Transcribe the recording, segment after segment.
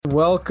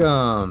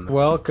Welcome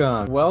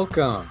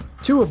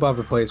to Above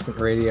Replacement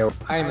Radio.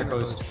 I am your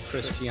host,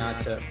 Chris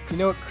Gianta. You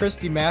know what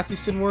Christy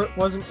Mathewson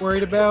wasn't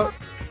worried about?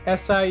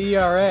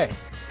 SIERA.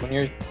 When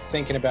you're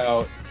thinking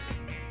about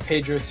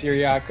Pedro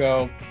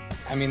Ciriaco,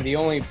 I mean, the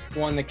only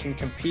one that can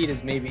compete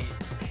is maybe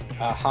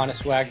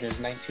Hannes Wagner's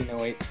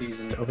 1908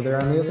 season. Over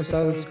there on the other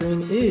side of the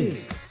screen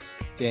is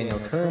Daniel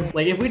Curran.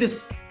 Like, if we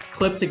just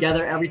clip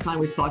together every time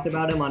we've talked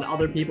about him on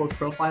other people's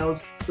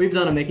profiles, we've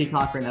done a Mickey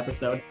Cochran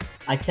episode.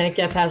 I can't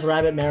get past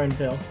Rabbit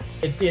Marinville.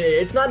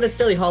 It's not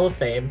necessarily Hall of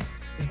Fame.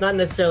 It's not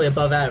necessarily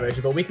above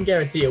average, but we can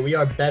guarantee you we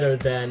are better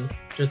than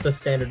just the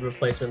standard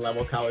replacement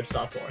level college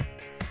sophomore.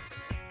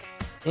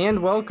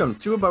 And welcome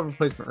to Above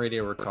Replacement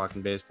Radio. We're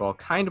talking baseball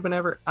kind of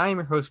whenever. I am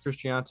your host, Chris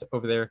Gianta.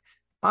 Over there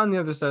on the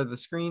other side of the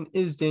screen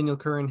is Daniel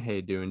Curran. How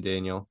you doing,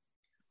 Daniel?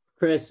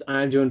 Chris,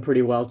 I'm doing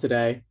pretty well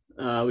today.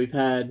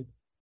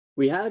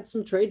 We had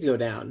some trades go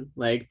down.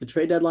 Like, the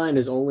trade deadline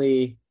is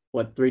only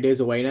 3 days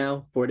away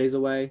now, 4 days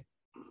away.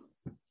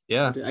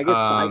 Yeah, I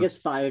guess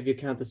 5 if you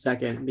count the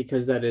second,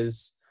 because that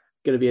is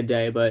going to be a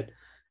day. But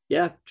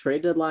yeah,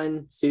 trade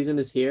deadline season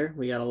is here.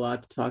 We got a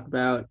lot to talk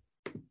about,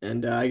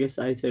 and I guess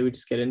I say we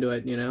just get into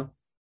it.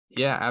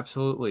 Yeah,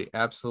 absolutely.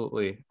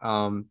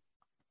 One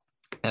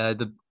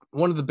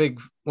of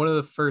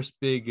the first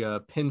big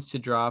pins to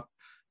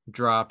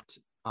dropped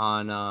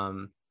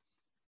on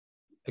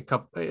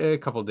a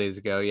couple days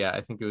ago. Yeah,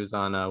 I think it was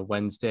on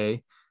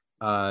Wednesday.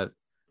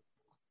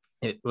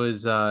 It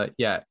was Andrew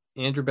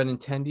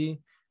Benintendi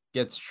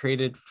gets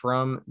traded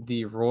from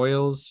the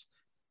Royals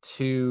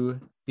to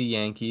the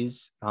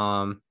Yankees.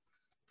 And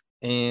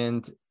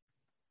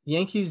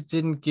Yankees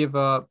didn't give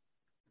up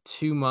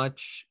too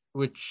much,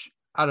 which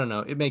I don't know.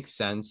 It makes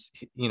sense.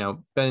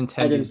 Benintendi.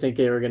 I didn't think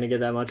they were going to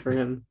get that much for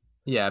him.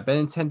 Yeah,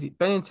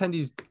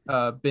 Benintendi's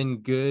been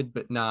good,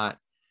 but not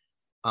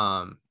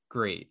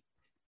great,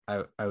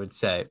 I would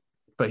say.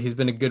 But he's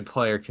been a good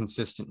player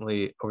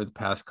consistently over the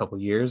past couple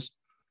of years.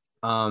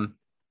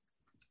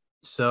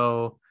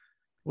 So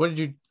what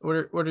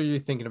are you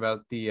thinking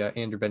about the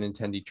Andrew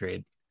Benintendi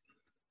trade?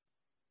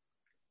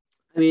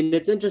 I mean,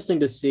 it's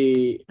interesting to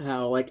see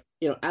how,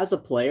 as a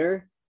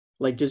player,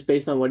 just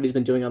based on what he's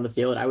been doing on the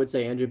field, I would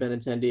say Andrew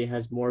Benintendi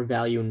has more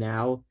value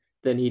now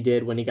than he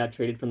did when he got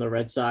traded from the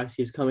Red Sox.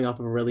 He was coming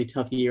off of a really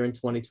tough year in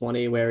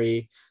 2020 where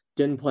he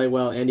didn't play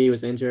well and he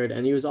was injured,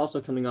 and he was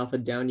also coming off a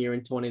down year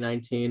in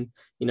 2019.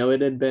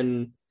 It had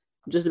been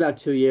just about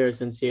 2 years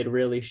since he had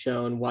really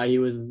shown why he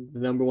was the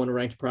number one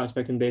ranked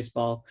prospect in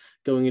baseball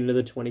going into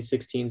the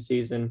 2016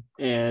 season.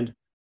 And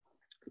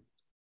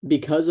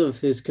because of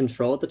his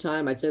control at the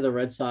time, I'd say the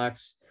Red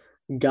Sox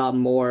got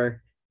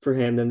more for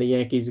him than the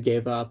Yankees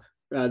gave up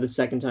the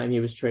second time he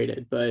was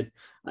traded. But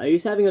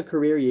he's having a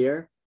career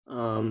year.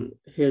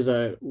 He has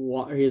a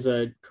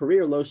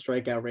career low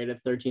strikeout rate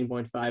at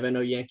 13.5. I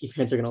know Yankee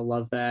fans are going to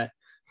love that.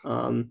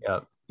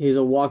 Yep. He's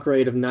a walk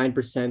rate of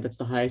 9%. That's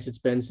the highest it's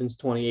been since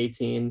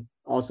 2018.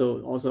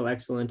 Also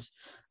excellent.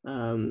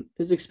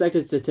 His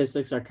expected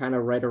statistics are kind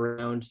of right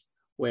around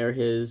where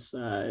his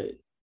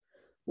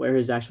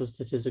actual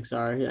statistics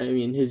are. I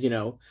mean,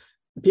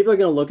 people are going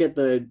to look at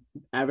the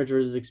average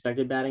versus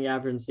expected batting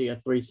average and see a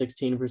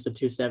 316 versus a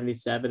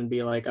 277 and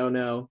be like, oh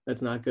no,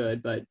 that's not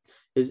good. But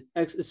his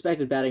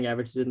expected batting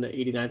average is in the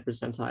 89th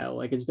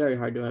percentile. It's very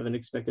hard to have an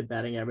expected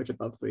batting average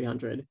above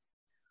 300.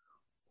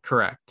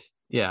 Correct.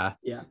 Yeah.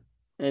 Yeah.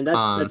 And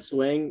that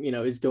swing,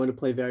 is going to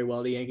play very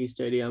well at Yankee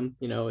Stadium.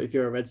 If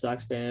you're a Red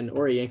Sox fan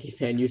or a Yankee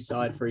fan, you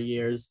saw it for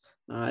years.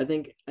 I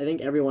think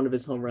every one of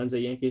his home runs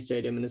at Yankee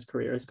Stadium in his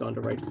career has gone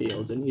to right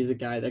field, and he's a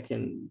guy that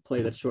can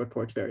play that short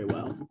porch very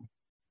well.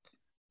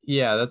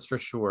 Yeah, that's for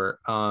sure.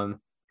 Andrew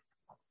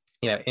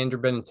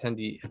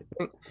Benintendi, I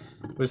think,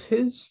 was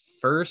his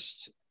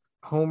first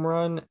home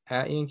run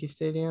at Yankee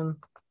Stadium?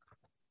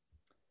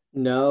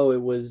 No,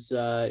 it was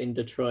in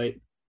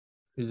Detroit.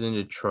 He was in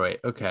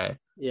Detroit. Okay.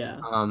 Yeah.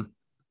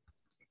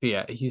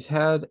 Yeah, he's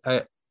had.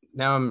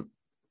 Now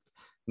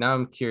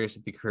I'm curious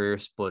at the career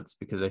splits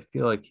because I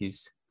feel like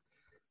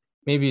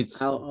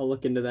I'll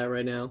look into that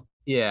right now.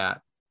 Yeah.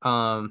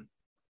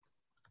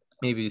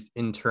 Maybe it's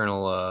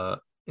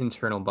internal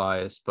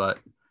bias, but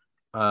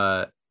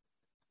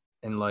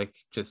and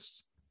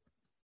just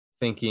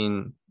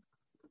thinking.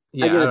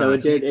 Yeah, I get it though.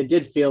 It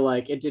did feel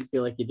like he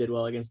did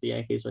well against the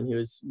Yankees when he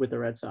was with the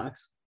Red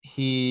Sox.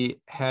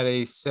 He had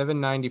a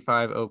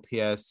 795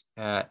 OPS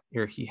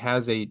he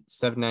has a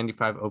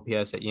 795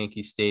 OPS at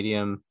Yankee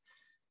Stadium.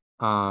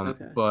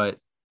 But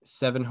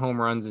 7 home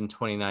runs in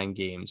 29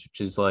 games,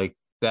 which is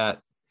that.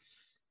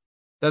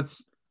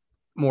 That's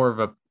more of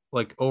a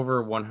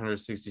over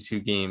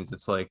 162 games.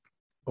 It's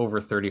over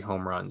 30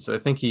 home runs. So I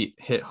think he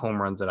hit home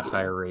runs at a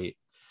higher rate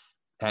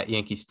at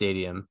Yankee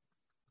Stadium.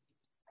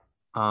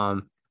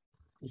 I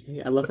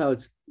love how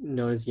it's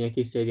known as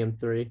Yankee Stadium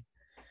 3.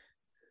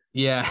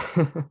 Yeah.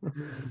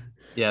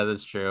 Yeah,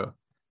 that's true.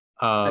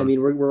 I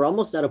mean, we're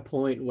almost at a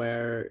point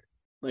where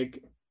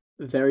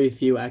very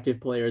few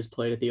active players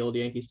played at the old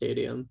Yankee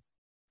Stadium.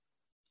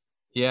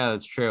 Yeah,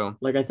 that's true.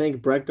 Like, I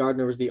think Brett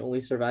Gardner was the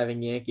only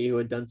surviving Yankee who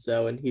had done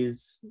so, and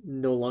he's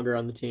no longer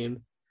on the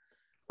team.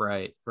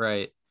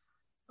 Right.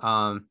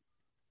 Um,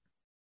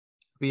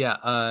 but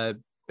yeah,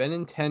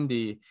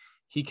 Benintendi,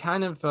 he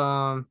kind of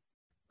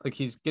like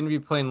he's going to be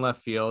playing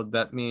left field.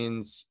 That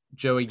means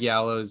Joey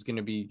Gallo is going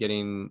to be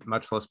getting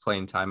much less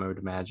playing time, I would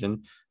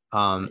imagine.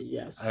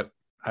 Yes.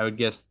 I would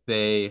guess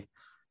they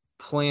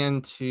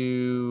plan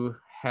to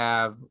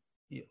have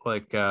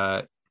like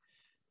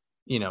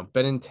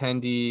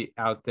Benintendi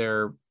out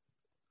there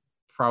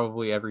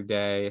probably every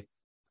day.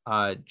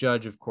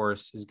 Judge, of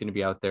course, is going to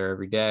be out there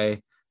every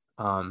day.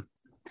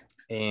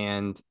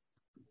 And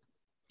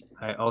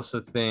I also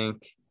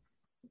think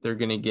they're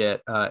going to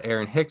get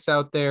Aaron Hicks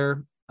out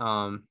there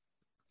and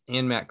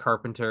Matt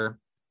Carpenter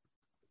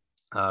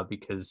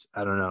because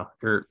I don't know.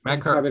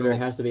 Matt Carpenter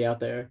has to be out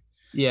there.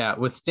 Yeah,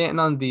 with Stanton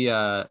on the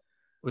IL,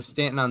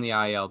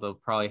 they'll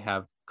probably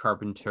have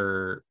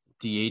Carpenter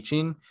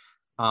DHing.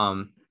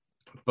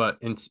 But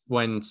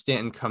when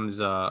Stanton comes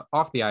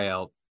off the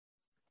IL,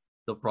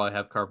 they'll probably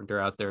have Carpenter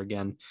out there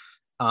again.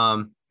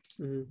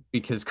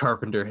 Because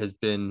Carpenter has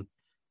been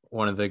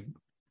one of the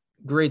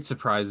great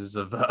surprises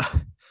of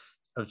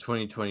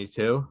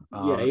 2022.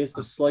 Yeah, he has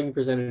the slugging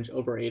percentage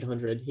over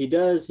 800. He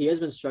has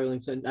been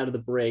struggling out of the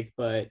break,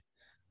 but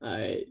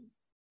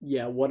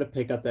yeah, what a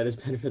pickup that has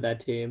been for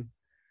that team.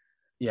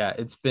 Yeah,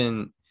 it's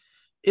been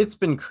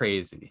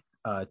crazy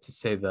to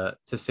say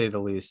the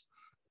least.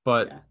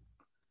 But yeah.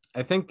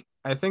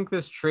 I think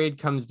this trade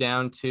comes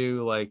down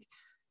to like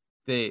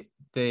they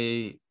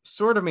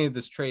sort of made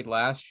this trade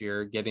last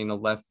year, getting a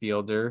left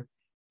fielder.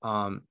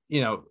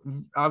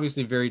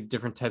 Obviously very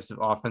different types of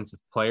offensive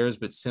players,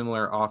 but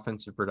similar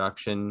offensive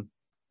production,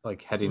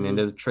 like heading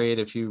into the trade,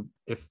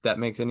 if that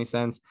makes any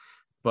sense.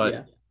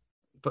 But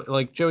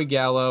like Joey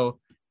Gallo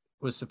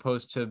was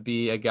supposed to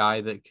be a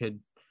guy that could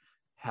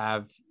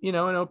have, an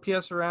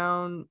OPS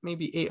around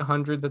maybe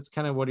 800. That's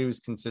kind of what he was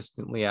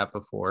consistently at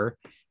before.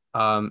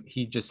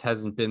 He just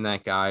hasn't been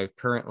that guy.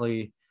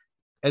 Currently,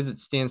 as it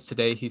stands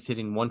today, he's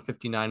hitting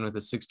 159 with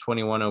a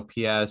 621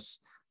 OPS.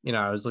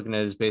 I was looking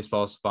at his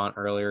baseball savant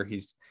earlier.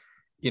 He's,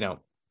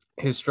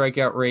 his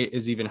strikeout rate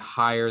is even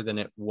higher than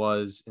it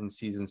was in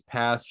seasons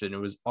past, and it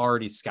was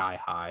already sky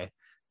high.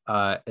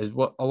 As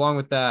well, along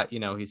with that, he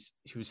was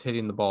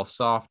hitting the ball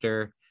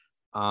softer.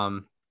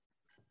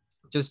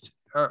 Just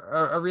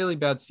a really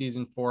bad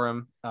season for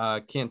him.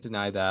 Can't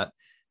deny that.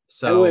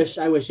 So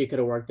I wish he could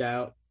have worked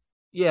out.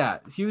 Yeah,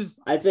 he was.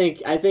 I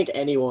think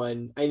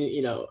anyone,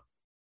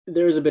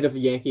 there's a bit of a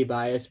Yankee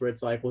bias where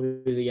it's like, well,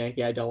 who's a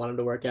Yankee? I don't want him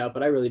to work out,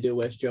 but I really do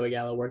wish Joey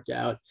Gallo worked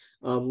out.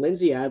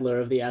 Lindsay Adler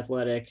of The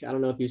Athletic, I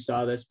don't know if you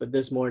saw this, but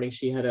this morning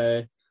she had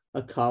a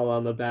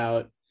column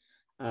about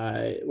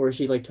where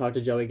she talked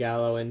to Joey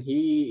Gallo, and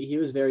he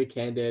was very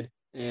candid,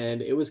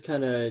 and it was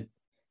kind of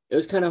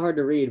hard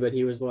to read, but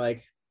he was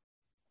like,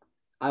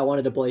 I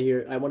wanted to play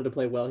here. I wanted to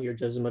play well here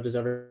just as much as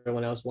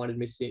everyone else wanted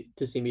me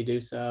to see me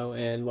do so.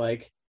 And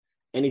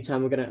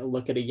anytime I'm going to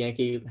look at a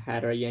Yankee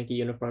hat or a Yankee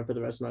uniform for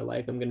the rest of my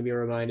life, I'm going to be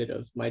reminded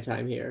of my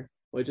time here,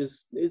 which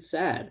it's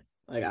sad.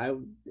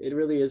 It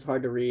really is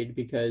hard to read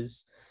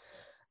because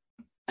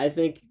I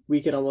think we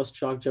could almost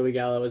chalk Joey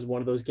Gallo as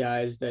one of those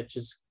guys that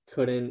just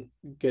couldn't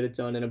get it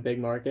done in a big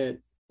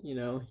market.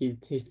 He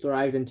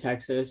thrived in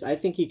Texas. I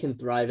think he can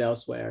thrive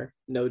elsewhere,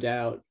 no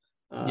doubt.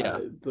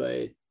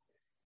 But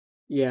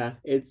yeah,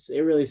 it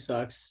really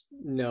sucks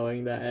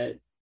knowing that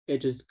it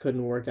just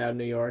couldn't work out in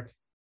New York.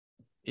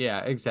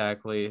 Yeah,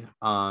 exactly.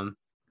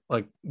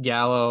 Like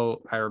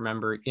Gallo, I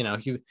remember,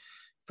 he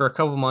for a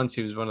couple months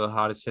he was one of the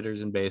hottest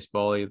hitters in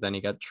baseball. Then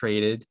he got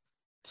traded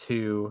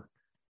to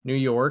New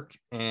York,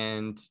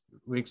 and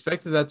we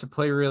expected that to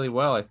play really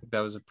well. I think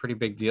that was a pretty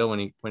big deal when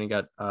he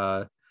got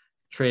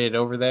traded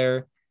over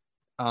there.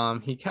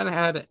 He kind of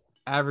had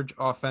average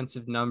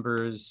offensive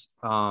numbers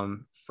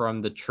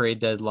from the trade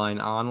deadline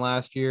on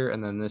last year,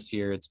 and then this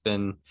year it's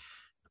been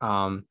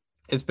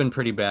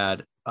pretty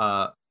bad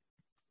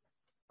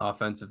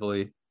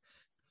offensively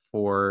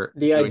for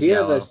the idea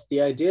Gallo.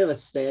 The idea of a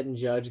Stanton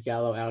Judge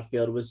Gallo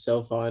outfield was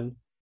so fun.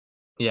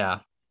 Yeah.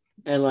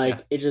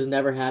 And it just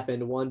never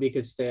happened. One,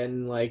 because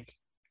Stanton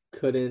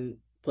couldn't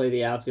play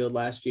the outfield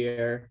last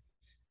year,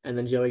 and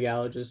then Joey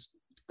Gallo just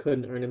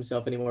couldn't earn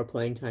himself any more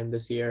playing time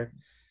this year.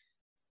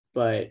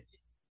 But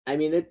I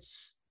mean,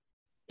 he's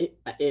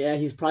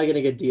probably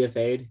gonna get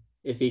DFA'd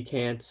if he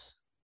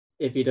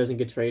doesn't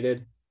get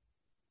traded.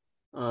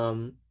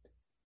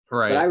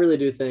 Right. But I really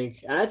do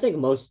think, and I think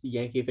most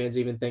Yankee fans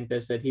even think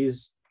this, that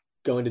he's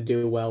going to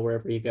do well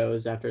wherever he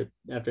goes after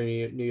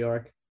New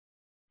York.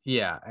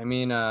 Yeah, I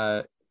mean,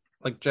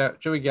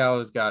 Joey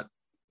Gallo's got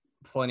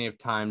plenty of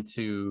time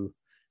to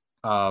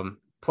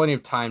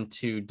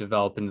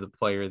develop into the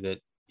player that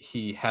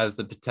he has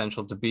the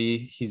potential to be.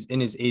 He's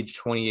in his age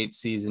 28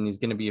 season. He's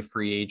going to be a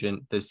free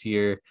agent this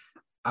year.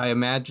 I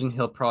imagine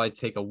he'll probably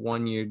take a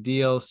 1-year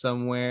deal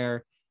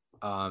somewhere,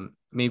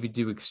 maybe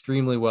do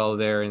extremely well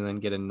there, and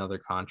then get another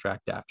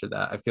contract after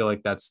that. I feel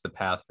like that's the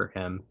path for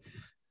him.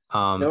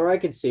 Where I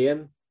could see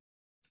him?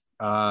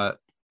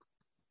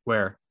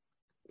 Where?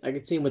 I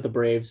could see him with the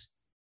Braves.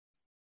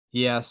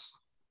 Yes.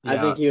 I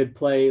Yeah. think he would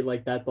play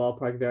like that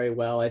ballpark very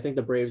well. I think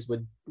the Braves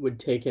would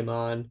take him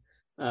on.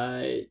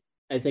 I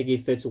think he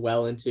fits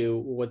well into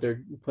what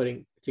they're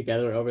putting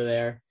together over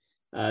there,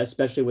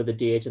 especially with the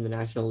DH in the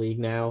National League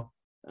now.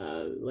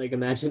 Like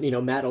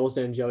imagine, Matt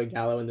Olson and Joey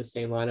Gallo in the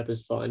same lineup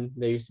is fun.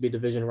 They used to be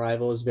division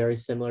rivals, very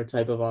similar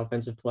type of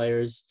offensive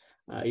players,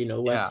 Yeah.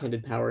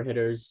 left-handed power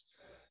hitters.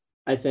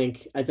 I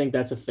think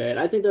that's a fit.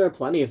 I think there are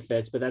plenty of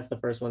fits, but that's the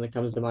first one that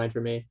comes to mind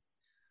for me.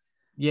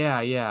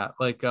 Yeah. Yeah.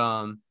 Like,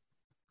 I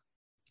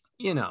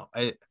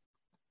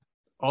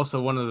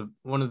also one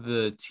of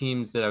the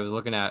teams that I was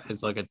looking at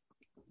is like a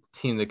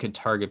team that could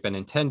target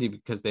Benintendi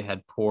because they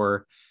had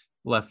poor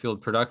left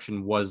field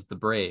production was the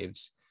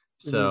Braves.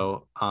 Mm-hmm.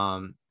 So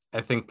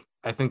I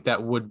think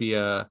that would be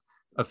a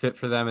fit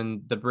for them.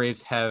 And the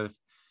Braves have,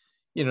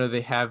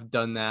 they have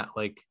done that,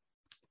 like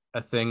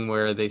a thing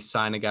where they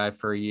sign a guy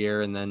for a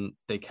year and then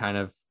they kind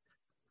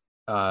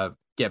of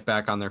get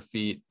back on their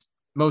feet.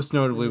 Most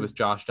notably Mm-hmm. with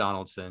Josh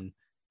Donaldson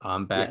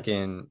back Yes,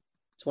 in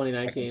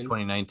 2019.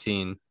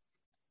 2019.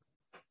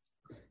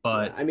 Yeah,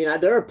 But I mean,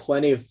 there are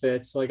plenty of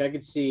fits. Like I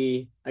could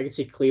see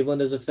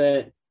Cleveland as a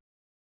fit.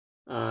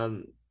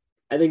 Um,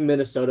 I think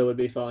Minnesota would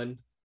be fun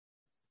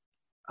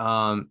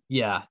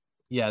yeah,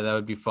 yeah, that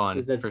would be fun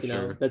because for that's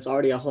sure. that's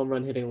already a home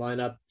run hitting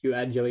lineup. If you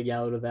add Joey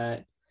Gallo to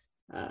that,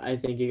 I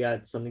think you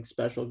got something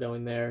special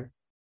going there.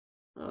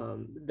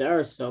 There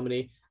are so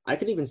many. I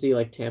could even see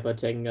like Tampa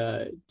taking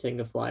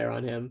a flyer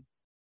on him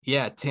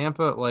Yeah,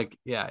 Tampa, like,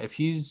 yeah, if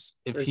he's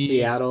if or he's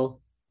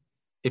Seattle.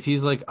 if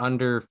he's like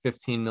under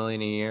 15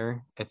 million a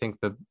year, I think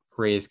the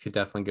Rays could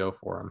definitely go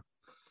for him.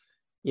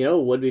 It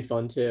would be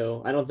fun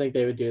too. I don't think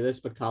they would do this,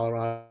 but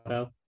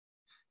Colorado.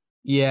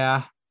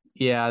 Yeah,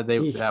 yeah, they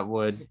He, that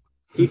would.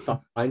 if he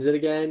finds it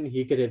again,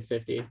 he could hit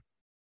 50.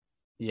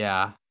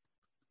 Yeah,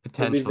 It'd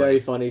be very potentially.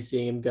 funny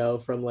seeing him go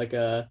from like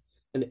an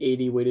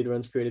 80 weighted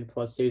runs created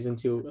plus season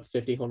to a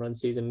 50 home run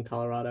season in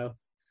Colorado.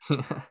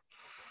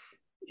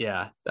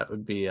 Yeah, that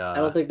would be I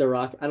don't think the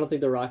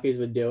Rockies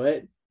would do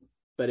it,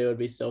 but it would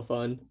be so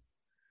fun.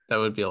 that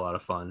would be a lot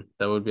of fun.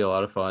 That would be a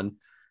lot of fun.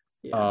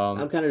 Yeah. I'm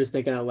Um, kind of just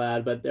thinking out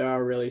loud, but there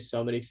are really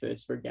so many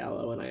fits for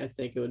Gallo, and I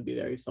think it would be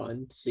very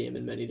fun to see him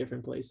in many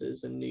different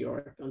places. And New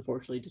York,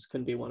 unfortunately, just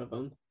couldn't be one of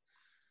them.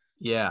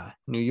 yeah,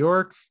 New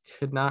York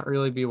could not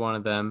really be one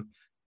of them.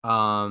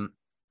 Um,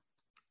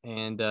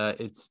 and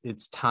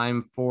it's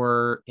time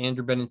for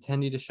Andrew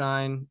Benintendi to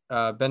shine.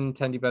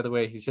 Benintendi, by the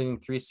way, he's hitting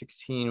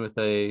 316 with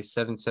a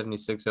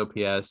 776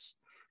 OPS.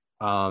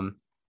 Um,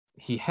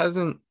 he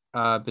hasn't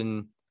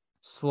been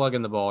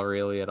slugging the ball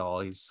really at all.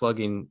 He's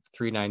slugging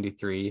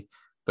 393,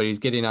 but he's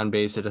getting on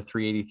base at a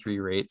 383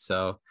 rate.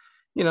 So,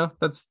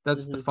 that's the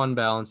Mm-hmm. fun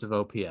balance of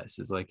OPS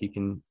is like you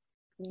can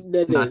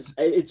That not. is.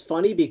 It's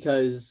funny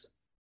because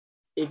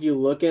if you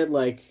look at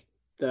like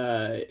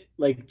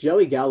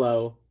Joey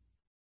Gallo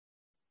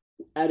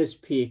at his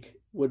peak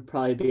would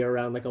probably be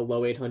around like a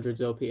low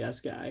 800s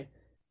OPS guy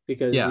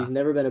because Yeah, he's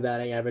never been a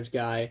batting average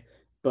guy,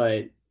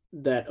 but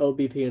that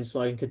OBP and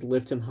slugging could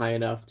lift him high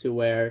enough to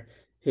where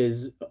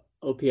his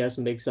OPS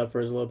makes up for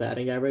his low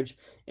batting average.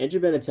 Andrew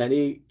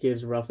Benintendi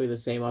gives roughly the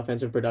same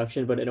offensive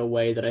production, but in a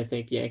way that I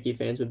think Yankee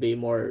fans would be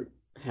more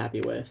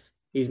happy with.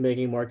 He's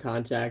making more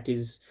contact.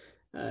 He's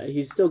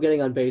still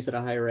getting on base at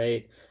a high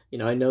rate.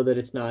 I know that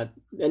it's not,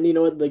 and you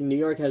know what, like New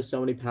York has so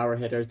many power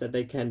hitters that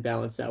they can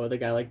balance out with a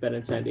guy like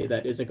Benintendi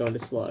that isn't going to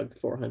slug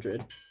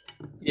 400.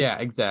 yeah,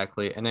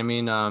 exactly. And I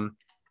mean,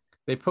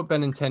 they put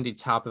Benintendi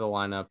top of the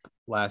lineup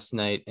last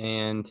night,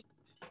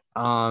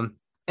 um,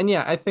 and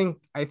yeah, I think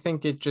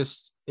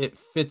it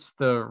fits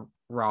the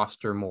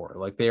roster more.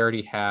 Like they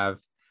already have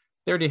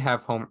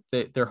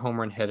their home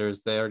run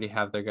hitters. They already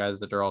have their guys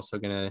that are also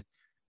gonna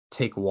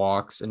take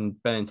walks, and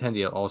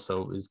Benintendi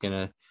also is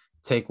gonna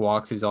take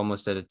walks. He's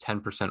almost at a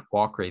 10%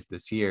 walk rate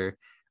this year.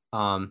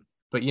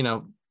 But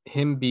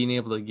him being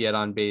able to get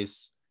on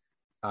base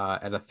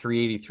at a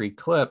 383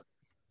 clip,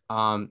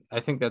 I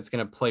think that's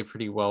gonna play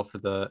pretty well for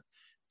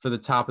the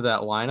top of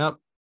that lineup.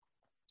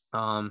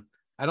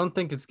 I don't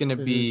think it's gonna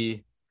Mm-hmm.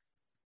 be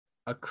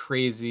a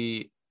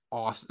crazy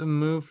awesome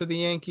move for the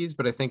Yankees,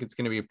 but I think it's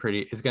gonna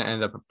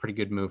end up a pretty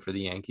good move for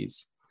the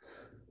Yankees.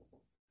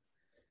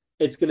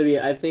 It's gonna be.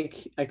 I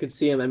think I could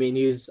see him. I mean,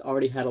 he's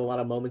already had a lot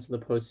of moments in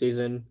the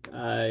postseason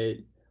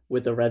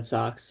with the Red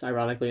Sox.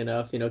 Ironically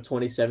enough,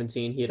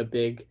 2017 he had a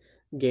big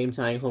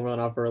game-tying home run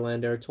off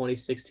Verlander.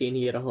 2016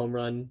 he had a home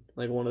run,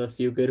 like one of the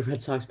few good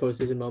Red Sox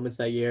postseason moments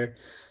that year.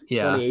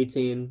 Yeah,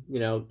 2018,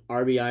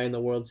 RBI in the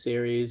World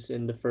Series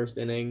in the first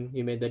inning.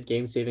 He made that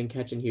game-saving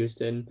catch in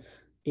Houston.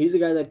 He's a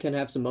guy that can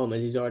have some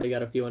moments. He's already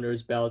got a few under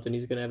his belt, and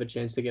he's gonna have a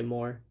chance to get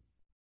more.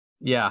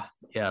 yeah,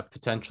 yeah,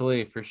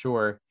 potentially for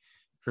sure,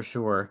 for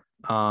sure.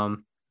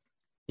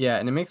 Yeah,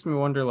 and it makes me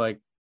wonder, like,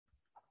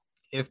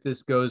 if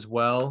this goes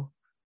well,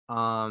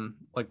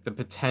 like the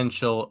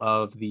potential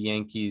of the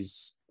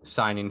Yankees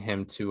signing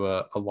him to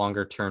a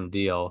longer term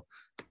deal,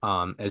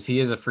 as he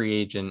is a free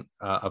agent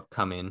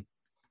upcoming.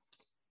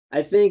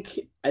 I think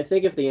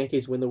if the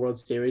Yankees win the World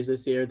Series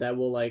this year, that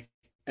will like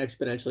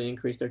exponentially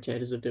increase their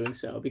chances of doing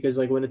so. Because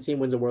like when a team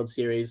wins a World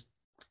Series,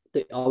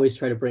 they always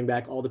try to bring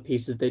back all the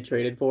pieces they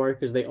traded for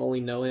because they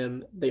only know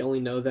him. They only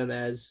know them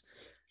as,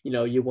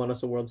 you won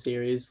us a World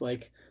Series.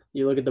 Like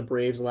you look at the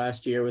Braves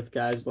last year with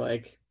guys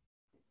like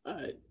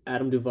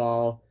Adam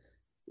Duvall,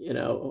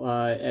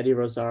 Eddie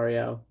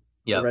Rosario.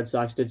 The Yeah. Red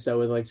Sox did so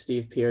with like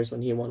Steve Pearce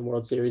when he won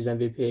World Series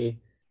MVP.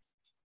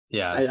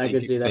 Yeah. I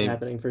could see that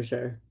happening for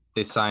sure.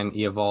 They signed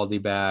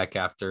Eovaldi back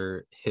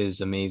after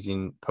his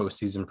amazing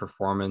postseason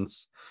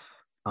performance.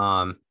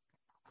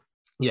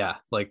 Yeah,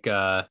 like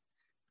the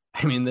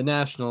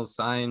Nationals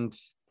signed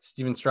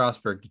Steven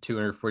Strasburg to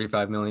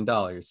 $245 million.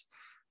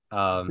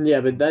 Yeah,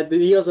 but that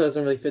he also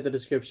doesn't really fit the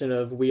description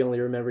of we only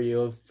remember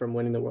you from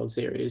winning the World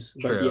Series.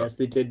 But true. Yes,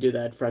 they did do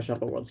that fresh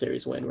off a World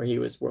Series win where he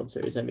was World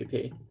Series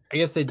MVP. I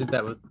guess they did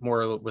that with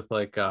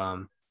like I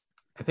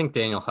think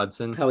Daniel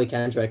Hudson. Howie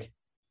Kendrick.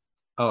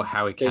 Oh,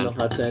 Howie Kendrick.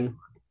 Daniel Hudson.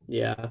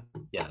 Yeah.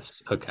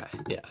 Yes. Okay.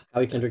 Yeah.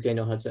 Howie Kendrick,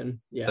 Daniel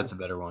Hudson. Yeah. That's a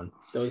better one.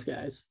 Those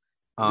guys.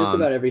 Just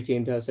about every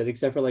team does it,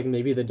 except for like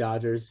maybe the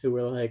Dodgers, who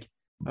were like,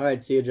 all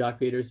right, see you, Jock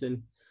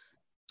Peterson.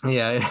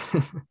 Yeah.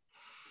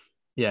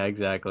 Yeah,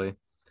 exactly.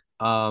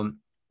 So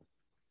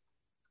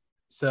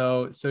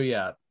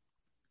yeah.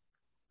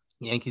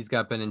 Yankees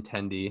got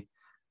Benintendi.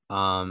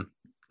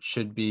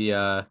 Should be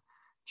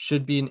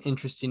an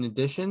interesting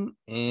addition,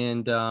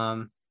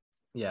 and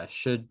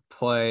should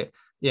play.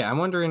 Yeah, I'm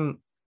wondering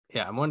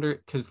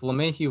because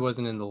LeMahieu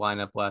wasn't in the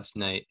lineup last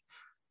night.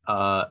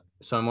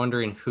 So I'm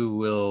wondering who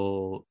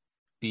will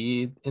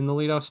be in the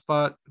leadoff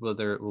spot,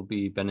 whether it will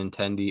be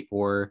Benintendi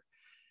or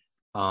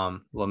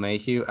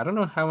LeMahieu. I don't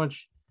know how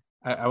much.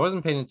 I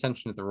wasn't paying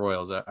attention to the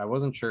Royals. I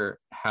wasn't sure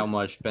how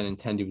much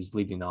Benintendi was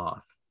leading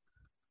off.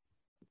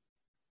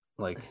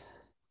 Like,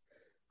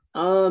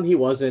 he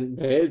wasn't.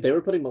 They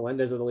were putting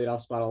Melendez at the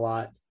leadoff spot a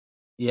lot.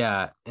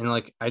 Yeah, and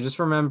like I just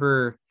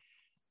remember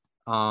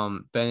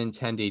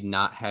Benintendi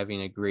not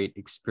having a great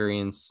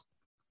experience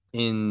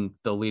in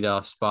the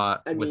leadoff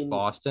spot with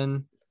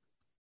Boston.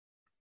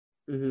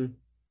 Mm-hmm.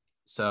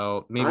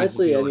 So maybe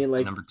honestly,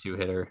 number 2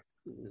 hitter.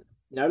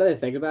 Now that I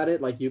think about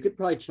it, like you could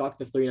probably chalk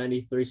the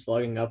 393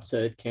 slugging up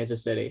to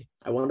Kansas City.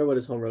 I wonder what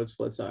his home road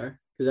splits are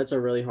because that's a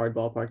really hard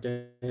ballpark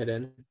to hit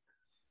in.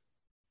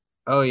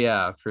 Oh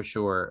yeah, for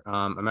sure.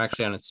 I'm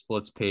actually on a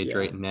splits page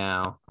right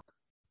now.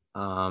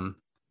 On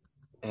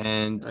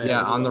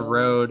the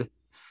road,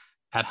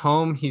 at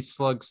home he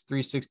slugs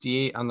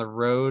 368. On the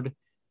road,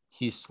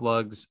 he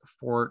slugs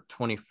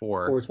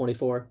 424.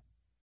 424.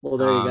 Well,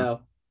 there you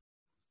go.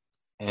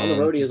 On the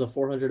road, he has a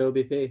 400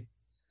 OBP.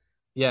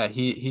 Yeah,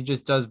 he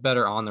just does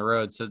better on the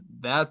road, so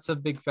that's a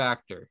big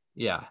factor.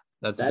 Yeah,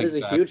 that is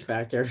a huge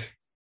factor.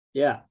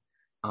 Yeah.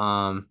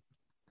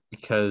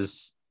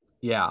 Because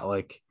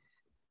like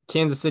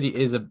Kansas City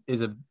is a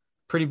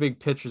pretty big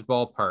pitcher's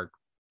ballpark.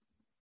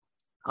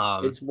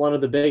 It's one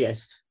of the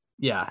biggest.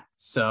 Yeah,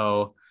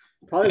 so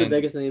probably the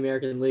biggest in the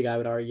American League, I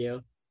would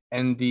argue.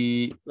 And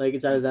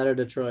it's either that or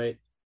Detroit.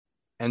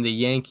 And the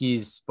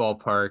Yankees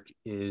ballpark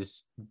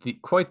is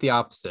quite the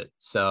opposite.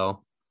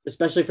 So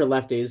especially for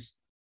lefties.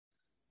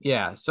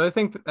 Yeah, so I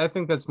think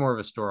that's more of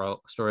a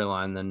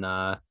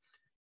storyline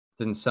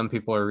than some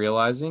people are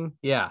realizing.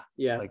 Yeah.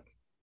 Like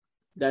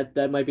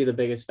that might be the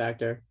biggest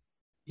factor.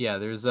 Yeah,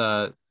 there's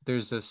a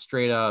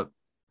straight up,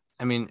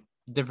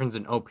 difference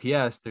in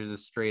OPS. There's a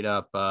straight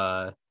up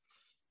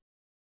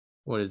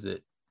what is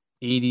it?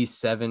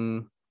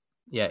 87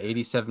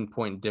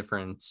 point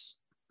difference.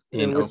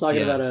 And we're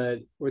talking about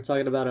a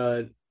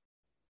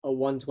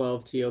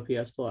 112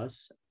 TOPS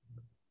plus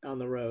on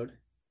the road.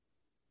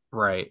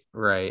 Right.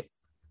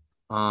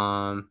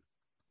 And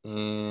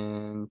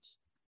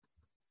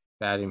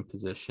batting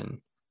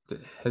position.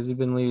 Has he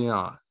been leading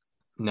off?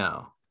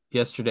 No.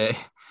 Yesterday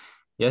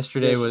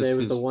was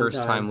his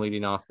first time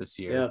leading off this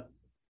year. Yep.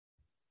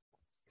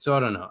 So I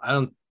don't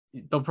know.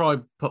 They'll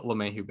probably put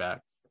LeMahieu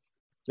back.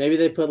 Maybe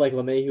they put like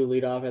LeMahieu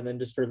lead off, and then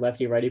just for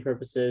lefty righty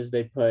purposes,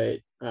 they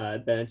put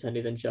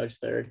Benintendi then Judge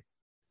third.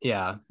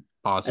 Yeah,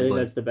 possibly.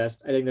 I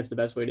think that's the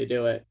best way to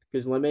do it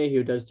because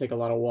LeMahieu does take a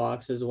lot of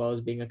walks as well as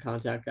being a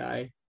contact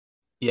guy.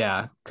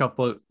 Yeah, a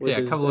couple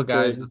of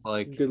guys with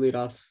like good lead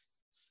off.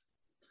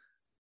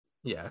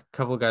 Yeah, a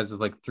couple of guys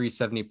with like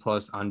 370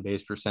 plus on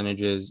base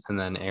percentages, and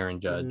then Aaron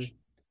Judge. Mm-hmm.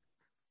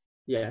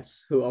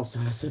 Yes, who also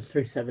has a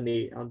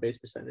 370 on base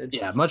percentage.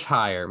 Yeah, much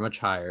higher,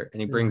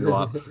 and he brings a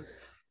lot.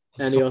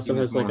 And he also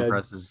has like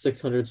impressive. A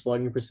 600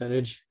 slugging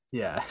percentage.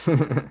 Yeah.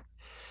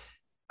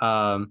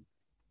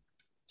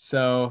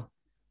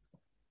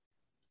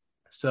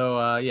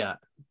 Yeah,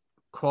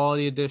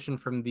 quality addition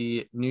from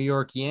the New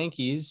York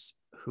Yankees,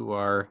 who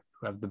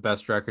have the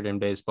best record in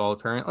baseball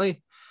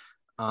currently.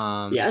 The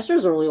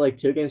Astros are only like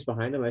 2 games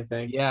behind them, I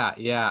think. Yeah,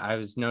 I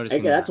was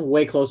noticing. That's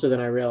way closer than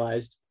I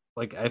realized.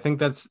 Like, I think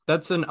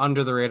that's an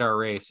under the radar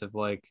race of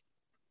like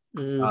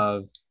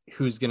of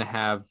who's gonna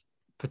have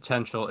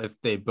potential if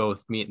they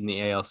both meet in the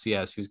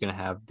ALCS. Who's gonna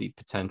have the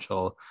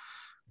potential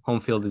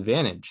home field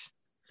advantage?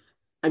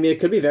 It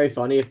could be very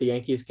funny if the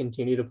Yankees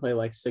continue to play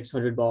like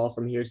 600 ball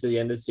from here to the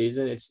end of the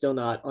season. It's still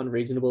not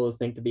unreasonable to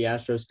think that the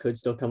Astros could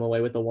still come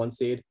away with the 1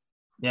 seed.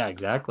 Yeah,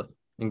 exactly.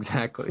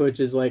 Exactly. Which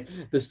is like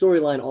the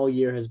storyline all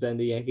year has been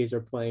the Yankees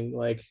are playing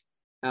like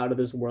out of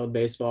this world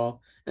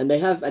baseball. And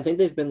I think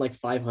they've been like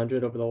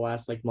 500 over the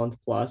last like month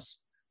plus.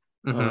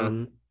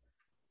 Mm-hmm.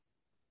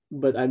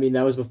 But I mean,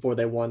 that was before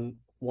they won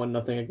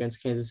 1-0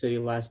 against Kansas City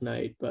last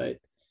night. But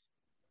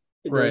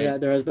Right.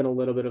 there has been a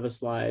little bit of a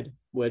slide,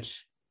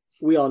 which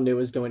we all knew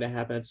was going to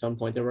happen at some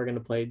point. They weren't going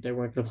to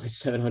play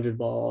 700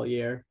 ball all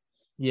year.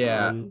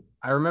 Yeah.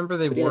 I remember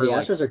they But yeah, were the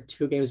like, Astros are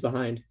 2 games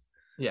behind,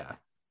 yeah.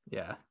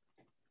 Yeah.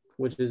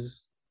 which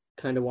is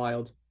kind of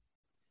wild.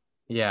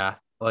 Yeah.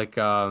 Like,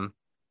 the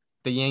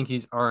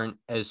Yankees aren't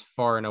as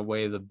far and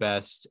away the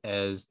best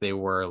as they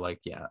were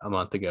like, yeah, a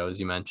month ago, as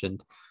you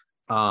mentioned.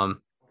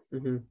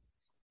 Mm-hmm.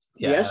 The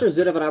Yeah. Astros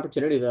did have an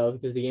opportunity though,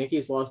 because the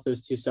Yankees lost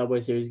those 2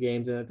 Subway Series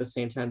games, and at the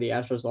same time, the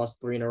Astros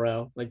lost 3 in a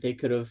row. Like they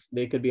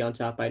could be on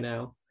top by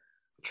now,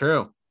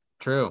 True.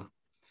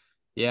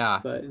 Yeah.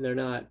 but they're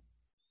not.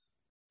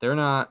 They're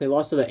not. They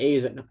lost to the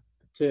A's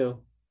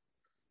too.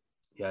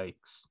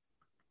 Yikes.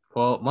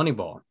 Well,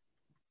 Moneyball.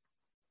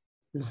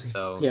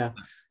 So Yeah.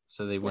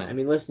 so they Yeah, win. I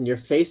mean, listen,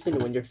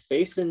 when you're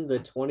facing the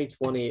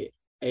 2020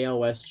 AL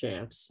West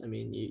champs, I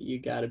mean, you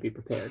got to be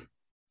prepared.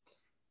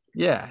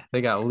 Yeah,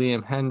 they got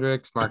Liam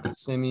Hendricks,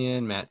 Marcus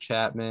Semien, Matt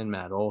Chapman,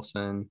 Matt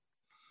Olson.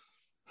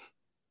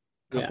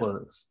 Yeah,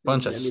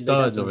 Bunch of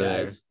studs over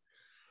there. guys.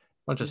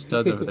 Bunch of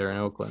studs over there in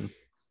Oakland.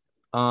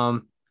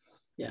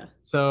 Yeah.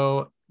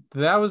 So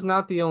that was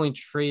not the only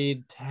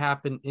trade to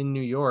happen in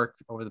New York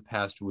over the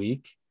past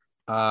week.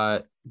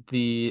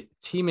 The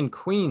team in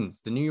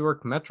Queens, the New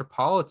York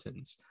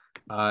Metropolitans,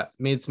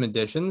 made some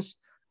additions.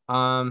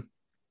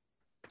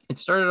 It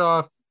started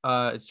off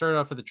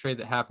with a trade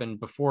that happened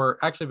before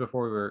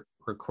we were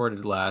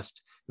recorded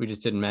last. We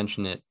just didn't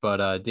mention it,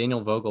 but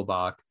Daniel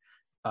Vogelbach,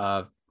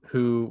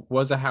 who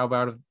was a how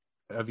about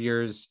of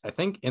yours, I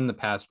think, in the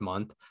past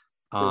month.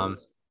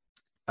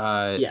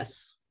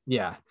 Yes.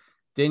 Yeah.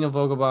 Daniel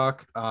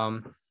Vogelbach,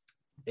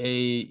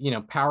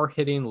 a power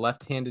hitting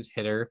left-handed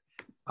hitter,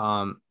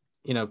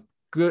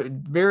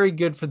 good, very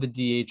good for the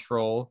DH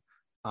role.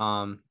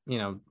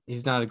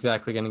 He's not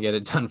exactly going to get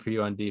it done for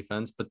you on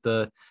defense, but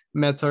the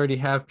Mets already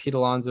have Pete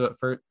Alonso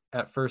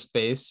at first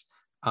base,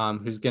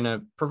 who's going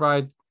to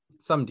provide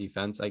some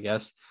defense, I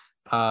guess.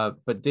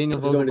 But Daniel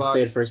Vogelbach going to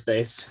stay at first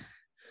base.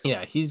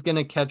 Yeah, he's going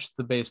to catch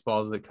the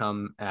baseballs that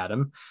come at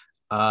him.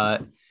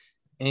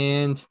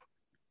 And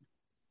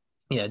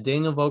yeah,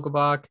 Daniel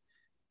Vogelbach,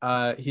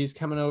 he's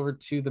coming over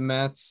to the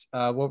Mets.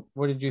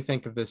 What did you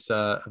think of this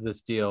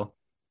deal?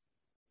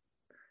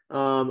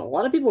 A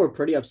lot of people were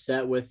pretty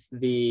upset with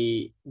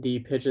the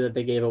pitcher that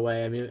they gave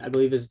away. I mean, I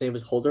believe his name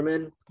was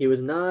Holderman. He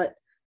was not.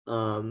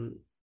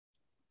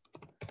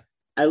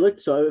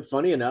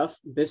 Funny enough,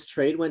 this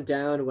trade went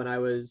down when I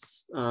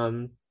was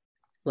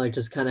like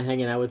just kind of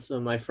hanging out with some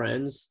of my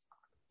friends,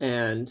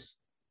 and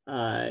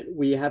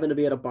we happened to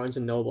be at a Barnes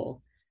and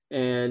Noble,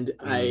 and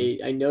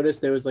I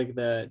noticed there was like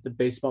the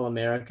Baseball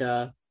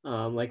America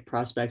like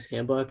prospects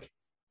handbook.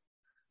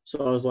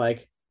 So I was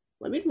like,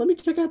 let me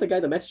check out the guy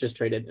the Mets just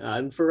traded.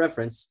 For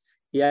reference,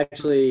 he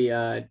actually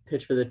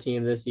pitched for the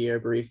team this year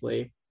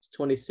briefly. He's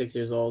 26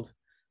 years old.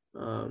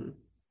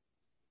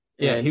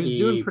 Yeah, he was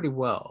doing pretty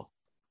well.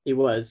 He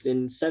was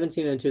in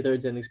 17 and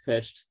 2/3 innings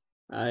pitched.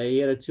 He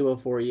had a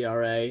 2.04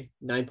 ERA,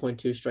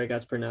 9.2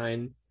 strikeouts per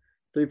nine,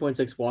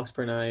 3.6 walks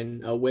per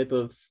nine, a WHIP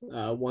of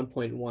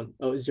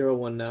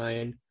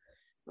 0.19.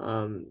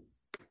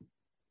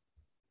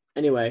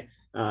 Anyway,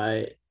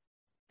 I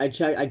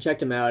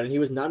checked him out, and he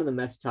was not in the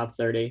Mets top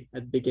 30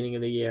 at the beginning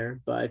of the year,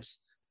 but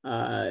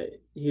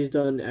he's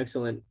done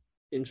excellent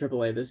in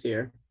AAA this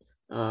year.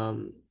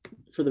 For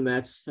the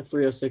Mets, a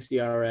 3.06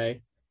 ERA,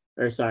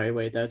 or sorry,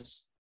 wait,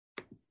 that's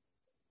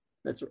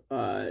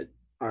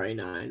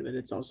RA9, but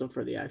it's also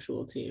for the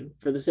actual team.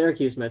 For the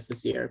Syracuse Mets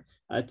this year,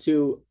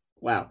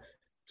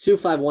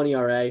 2.51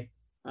 ERA,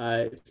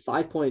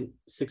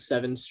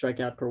 5.67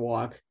 strikeout per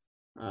walk,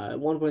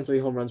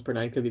 1.3 home runs per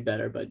nine. Could be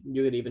better, but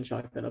you could even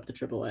chalk that up to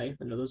AAA.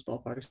 I know those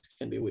ballparks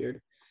can be weird.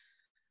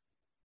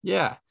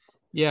 Yeah.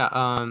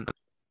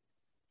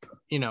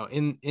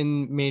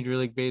 In Major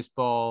League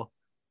Baseball,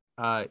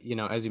 as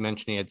you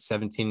mentioned, he had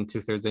 17 and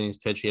 2/3 innings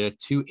pitched. He had a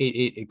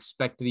 2.88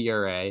 expected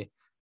ERA.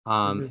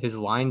 His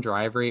line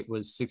drive rate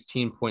was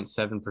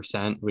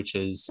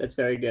 16.7%, that's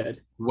very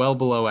good. Well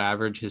below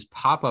average. His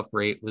pop-up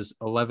rate was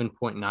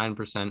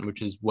 11.9%,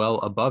 which is well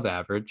above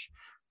average.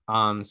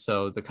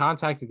 So the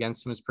contact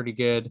against him is pretty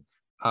good.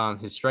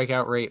 His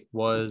strikeout rate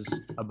was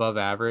above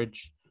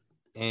average.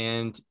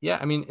 And yeah,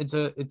 I mean, it's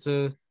a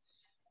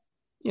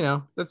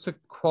that's a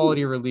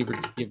quality reliever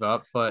to give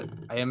up, but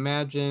I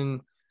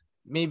imagine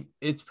maybe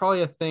it's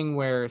probably a thing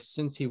where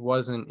since he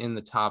wasn't in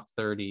the top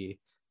 30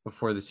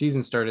 before the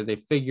season started, they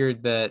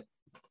figured that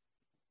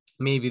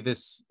maybe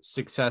this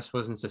success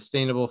wasn't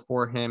sustainable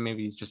for him.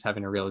 Maybe he's just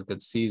having a really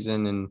good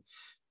season, and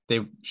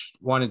they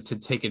wanted to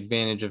take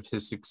advantage of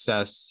his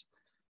success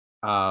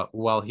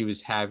while he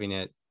was having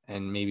it,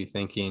 and maybe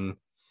thinking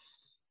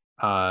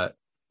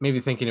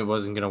it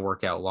wasn't going to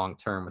work out long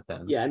term with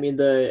him. Yeah, I mean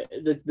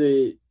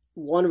the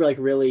one like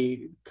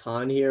really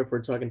con here, if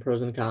we're talking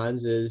pros and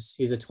cons, is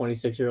he's a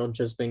 26-year-old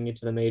just being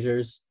into the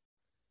majors.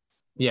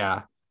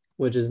 Yeah.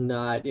 Which is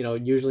not,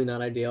 usually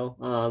not ideal.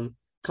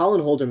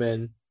 Colin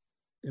Holderman,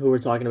 who we're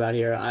talking about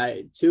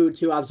here,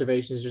 two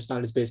observations just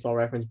on his baseball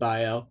reference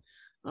bio.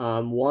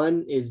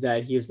 One is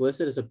that he is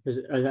listed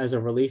as a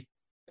relief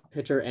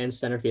pitcher and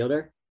center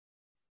fielder,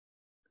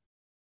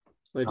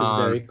 which is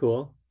very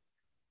cool.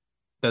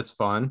 That's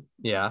fun.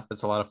 Yeah,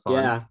 that's a lot of fun.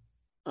 Yeah.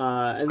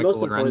 And Michael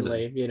most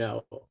importantly,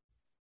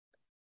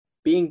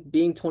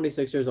 being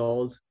 26 years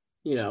old,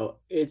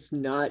 it's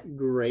not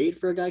great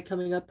for a guy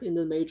coming up in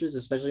the majors,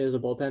 especially as a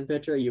bullpen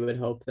pitcher. You would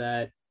hope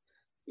that,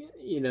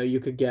 you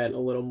could get a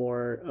little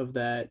more of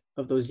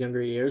those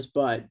younger years,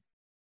 but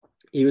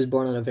he was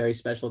born on a very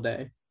special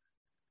day.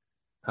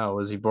 Oh,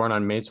 was he born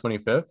on May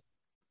 25th?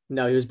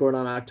 No, he was born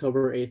on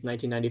October 8th,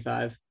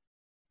 1995.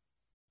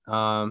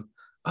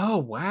 Oh,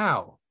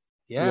 wow.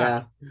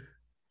 Yeah.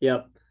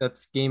 Yep.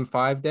 That's game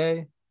 5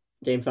 day.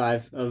 Game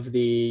 5 of the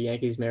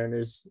Yankees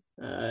Mariners.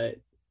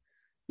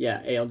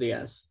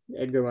 ALDS.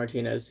 Edgar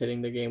Martinez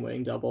hitting the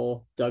game-winning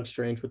double. Doug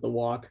Strange with the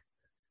walk.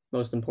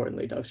 Most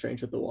importantly, Doug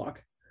Strange with the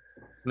walk.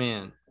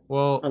 Man,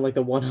 well, unlike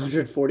the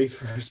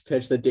 141st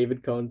pitch that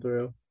David Cone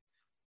threw.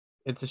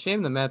 It's a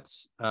shame the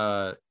Mets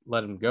let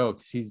him go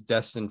because he's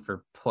destined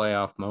for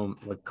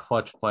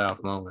clutch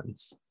playoff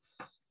moments.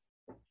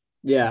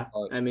 Yeah,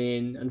 I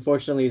mean,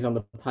 unfortunately, he's on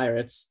the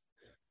Pirates.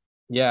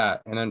 Yeah,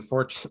 and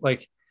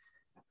unfortunately,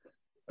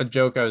 a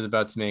joke I was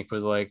about to make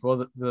was like,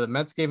 well, the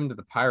Mets gave him to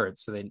the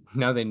Pirates, so they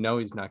know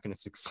he's not going to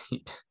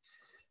succeed.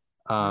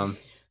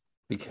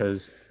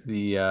 Because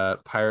the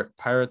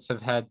Pirates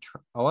have had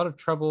a lot of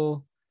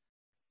trouble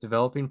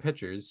developing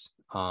pitchers.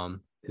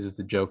 Is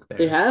the joke there?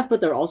 They have, but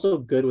they're also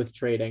good with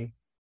trading.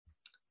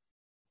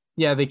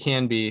 Yeah, they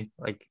can be.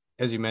 Like,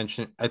 as you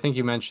mentioned, I think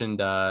you mentioned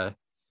a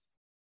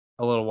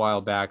little while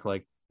back,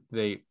 like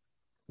they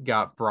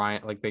got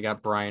Brian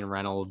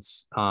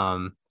Reynolds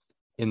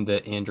in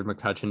the Andrew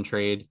McCutchen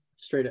trade.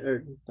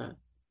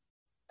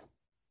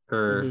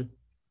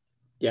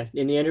 Yeah,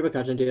 in the Andrew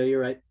McCutchen deal,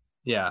 you're right.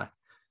 Yeah.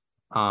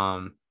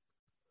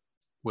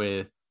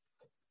 With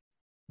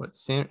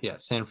San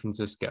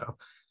Francisco.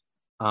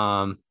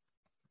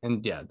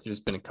 And yeah,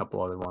 there's been a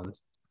couple other ones.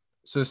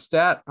 So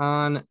stat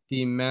on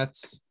the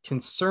Mets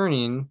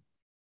concerning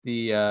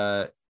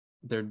their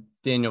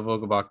Daniel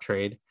Vogelbach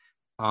trade.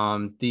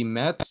 The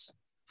Mets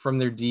from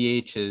their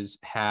DHs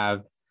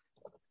have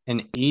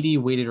an 80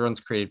 weighted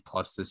runs created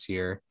plus this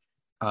year.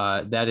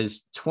 That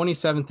is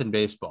 27th in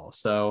baseball.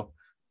 So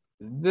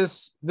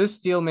this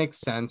deal makes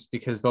sense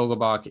because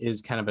Vogelbach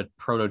is kind of a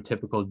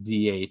prototypical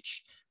DH.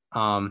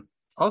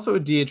 Also a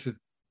DH with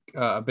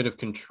a bit of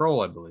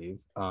control, I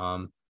believe.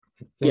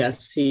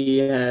 Yes, he's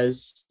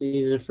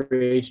a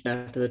free agent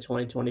after the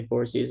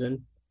 2024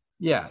 season.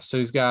 Yeah, so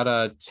he's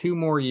got 2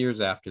 more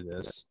years after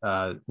this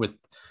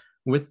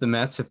with the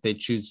Mets if they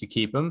choose to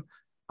keep him.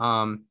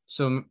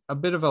 So a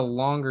bit of a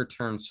longer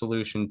term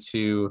solution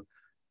to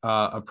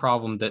a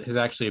problem that has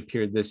actually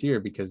appeared this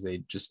year because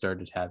they just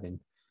started having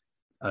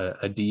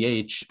a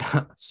DH.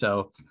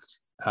 So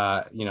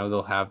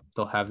they'll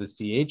have this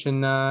DH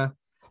and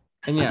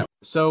yeah.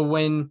 So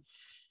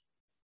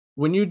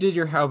when you did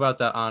your how about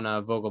that on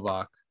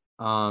Vogelbach,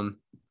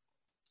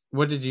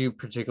 what did you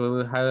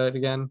particularly highlight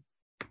again?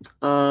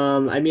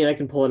 I mean, I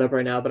can pull it up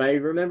right now, but I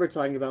remember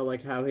talking about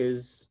like how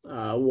his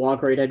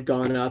walk rate had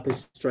gone up,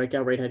 his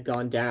strikeout rate had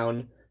gone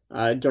down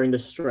during the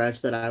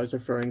stretch that I was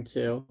referring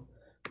to.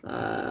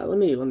 Let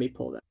me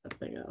pull that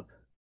thing up.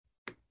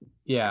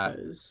 Yeah.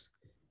 Because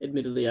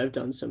admittedly, I've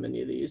done so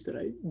many of these that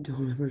I don't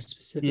remember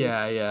specifics.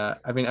 Yeah.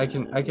 I mean, I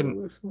can.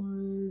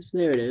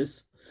 There it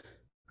is.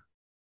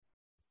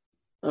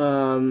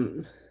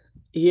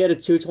 He had a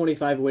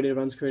 225 weighted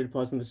runs created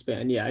plus in the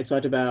span. Yeah, I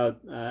talked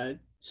about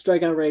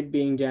strikeout rate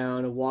being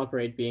down, a walk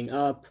rate being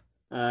up,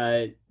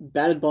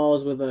 batted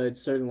balls with a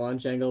certain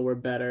launch angle were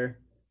better,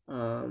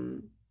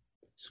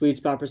 sweet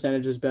spot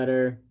percentage was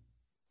better,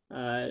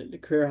 the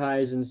career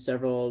highs in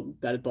several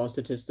batted ball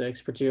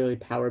statistics, particularly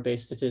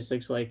power-based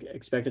statistics like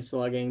expected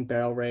slugging,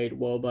 barrel rate,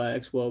 WOBA,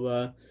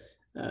 xWOBA,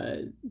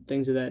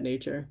 things of that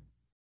nature.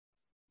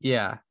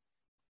 Yeah.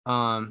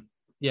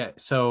 Yeah.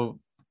 So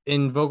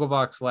in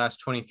Vogelbach's last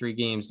 23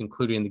 games,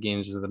 including the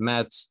games with the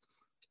Mets,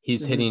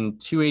 he's hitting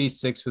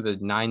 286 with a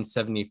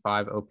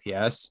 975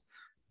 OPS.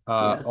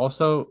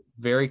 Also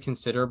very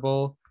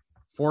considerable,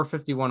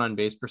 451 on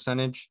base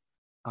percentage.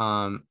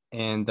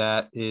 And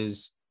that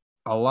is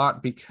a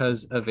lot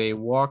because of a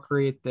walk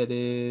rate that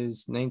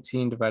is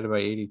 19 divided by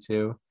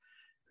 82,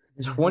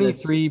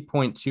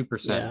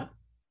 23.2%.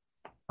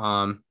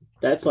 Yeah.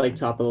 That's like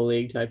top of the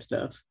league type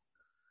stuff.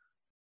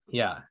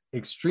 Yeah,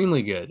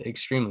 extremely good.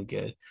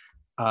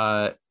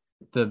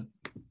 The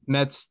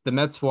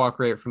Mets walk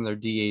rate from their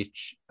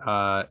DH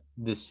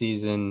this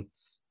season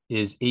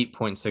is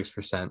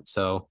 8.6%.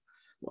 So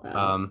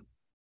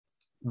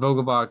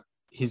Vogelbach,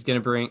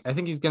 I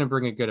think he's gonna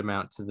bring a good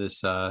amount to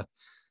this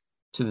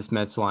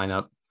Mets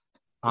lineup.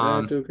 I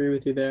have to agree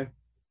with you there.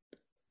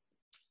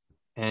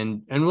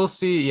 and we'll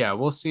see. Yeah,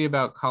 we'll see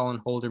about Colin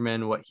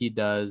Holderman, what he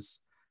does.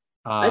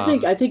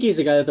 I think he's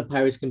a guy that the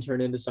Pirates can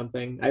turn into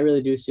something. I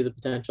really do see the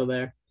potential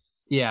there.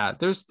 Yeah,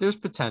 there's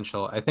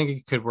potential. I think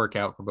it could work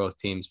out for both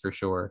teams for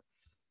sure.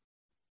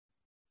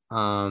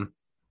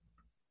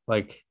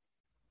 Like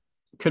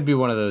could be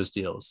one of those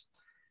deals.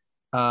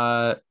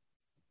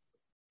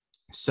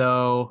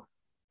 So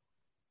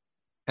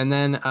and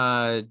then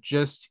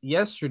just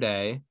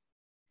yesterday,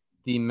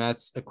 the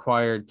Mets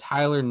acquired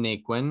Tyler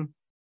Naquin.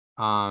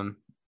 I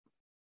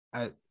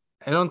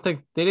I don't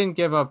think they didn't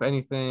give up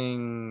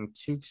anything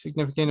too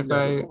significant if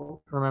I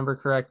remember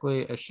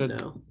correctly. I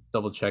should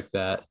double check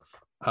that.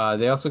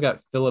 They also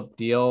got Philip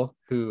Deal,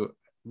 who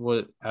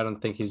I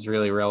don't think he's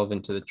really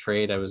relevant to the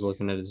trade. I was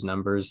looking at his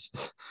numbers.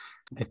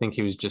 I think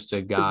he was just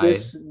a guy.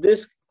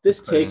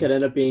 This take could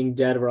end up being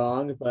dead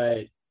wrong,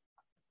 but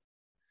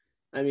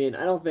I mean,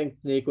 I don't think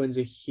Naquin's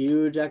a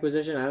huge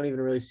acquisition. I don't even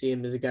really see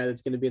him as a guy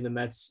that's going to be in the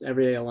Mets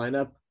everyday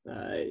lineup.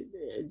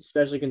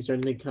 Especially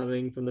concerns me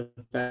coming from the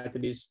fact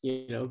that he's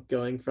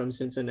going from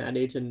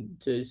Cincinnati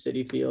to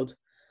Citi Field.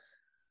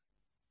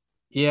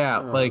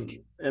 Yeah,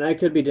 and I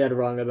could be dead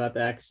wrong about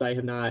that because I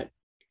have not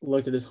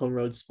looked at his home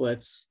road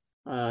splits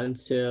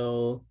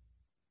until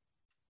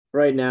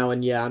right now,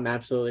 and yeah, I'm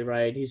absolutely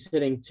right. He's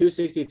hitting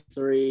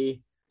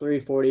 263,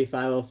 340,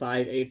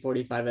 505,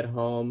 845 at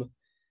home,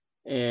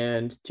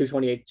 and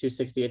 228,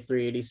 268,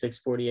 386,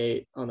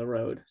 48 on the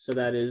road. So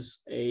that is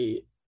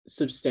a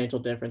substantial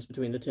difference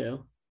between the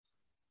two.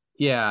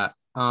 Yeah.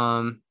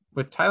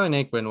 With Tyler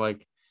Naquin,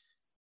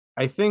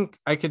 I think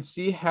I could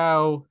see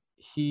how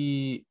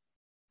he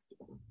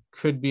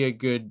could be a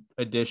good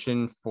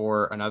addition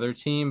for another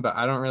team, but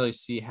I don't really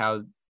see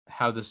how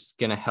this is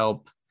going to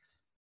help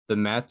the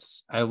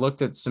Mets. I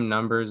looked at some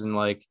numbers and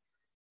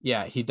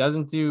he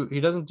doesn't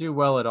do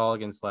well at all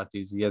against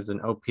lefties. He has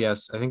an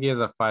OPS. I think he has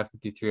a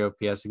 553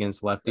 OPS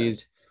against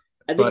lefties.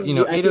 I think, but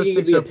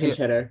 806 OPS, pinch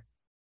hitter.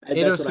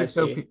 That's what I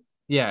see.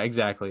 Yeah,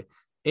 exactly.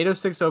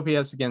 806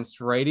 OPS against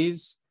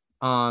righties.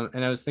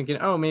 And I was thinking,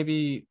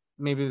 maybe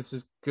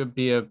this could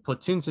be a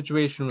platoon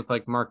situation with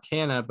Mark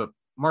Canha, but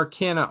Mark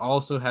Canha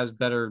also has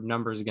better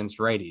numbers against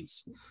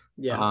righties.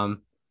 Yeah.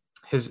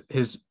 His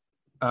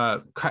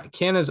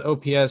Canha's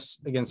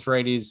OPS against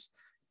righties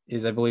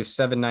is, I believe,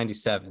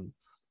 797.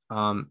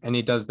 And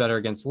he does better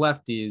against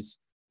lefties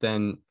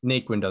than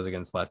Naquin does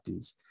against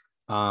lefties.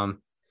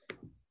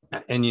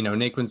 And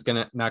Naquin's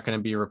not gonna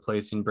be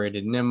replacing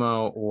Brandon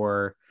Nimmo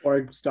or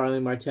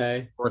Starling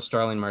Marte.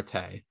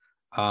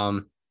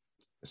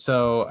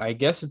 So I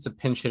guess it's a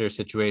pinch hitter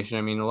situation.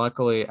 I mean,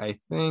 luckily, I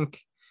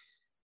think,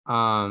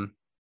 I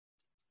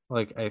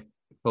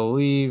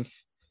believe,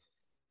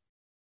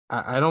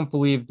 I don't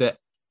believe that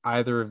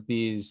either of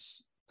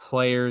these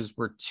players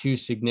were too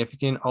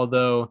significant.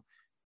 Although,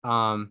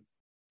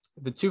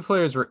 the two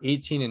players were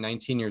 18 and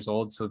 19 years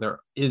old, so there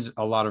is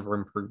a lot of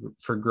room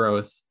for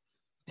growth.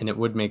 And it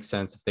would make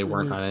sense if they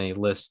weren't on any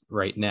list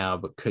right now,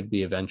 but could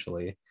be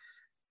eventually.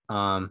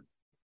 But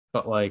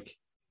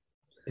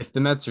if the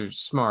Mets are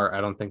smart,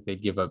 I don't think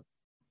they'd give up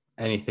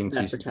anything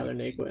too for Tyler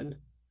Naquin.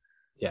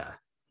 Yeah.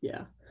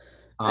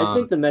 I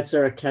think the Mets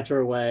are a catcher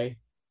away,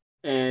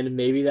 and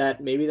maybe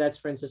that's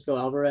Francisco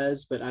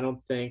Alvarez, but I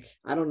don't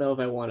know if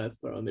I want to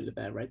throw him into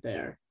that right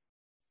there.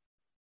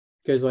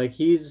 Because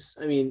he's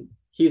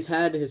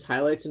had his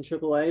highlights in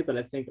AAA, but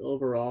I think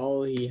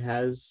overall he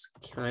has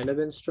kind of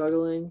been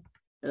struggling.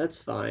 And that's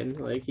fine.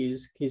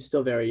 He's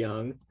still very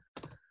young.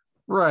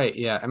 Right.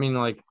 Yeah. I mean,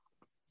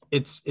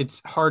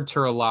 it's hard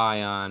to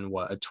rely on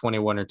a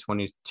 21 or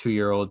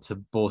 22-year-old to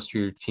bolster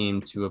your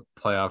team to a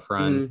playoff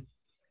run.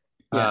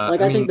 Mm-hmm. Yeah.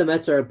 I think the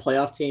Mets are a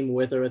playoff team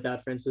with or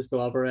without Francisco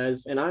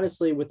Alvarez. And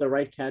honestly, with the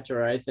right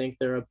catcher, I think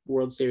they're a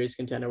World Series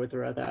contender with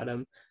or without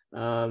him.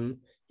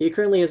 He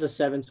currently has a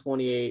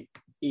 7.28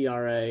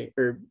 ERA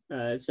or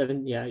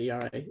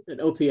ERA,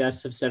 an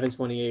OPS of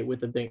 728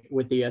 with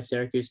the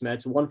Syracuse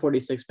Mets,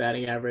 146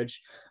 batting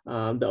average. The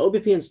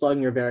OBP and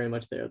slugging are very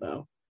much there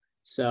though,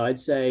 so I'd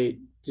say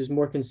just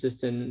more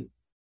consistent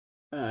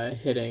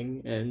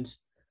hitting, and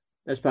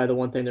that's probably the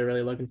one thing they're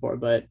really looking for.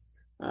 But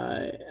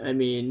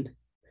 13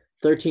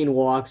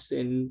 walks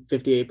in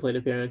 58 plate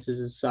appearances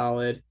is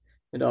solid,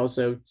 and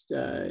also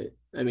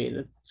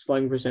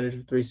slugging percentage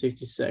of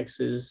 366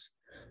 is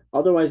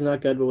otherwise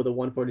not good, but with a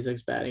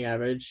 146 batting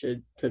average,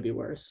 it could be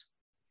worse.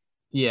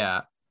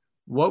 Yeah.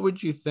 What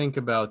would you think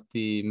about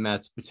the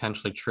Mets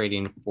potentially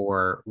trading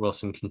for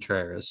Wilson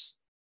Contreras?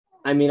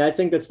 I mean, I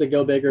think that's the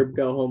go big or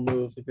go home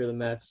move if you're the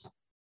Mets.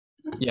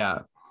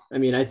 Yeah. I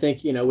mean, I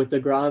think, with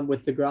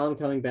DeGrom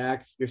coming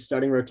back, your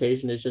starting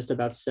rotation is just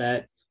about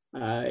set.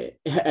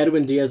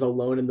 Edwin Diaz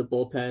alone in the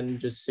bullpen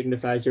just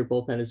signifies your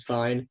bullpen is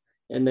fine.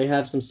 And they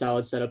have some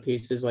solid setup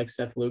pieces like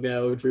Seth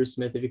Lugo, Drew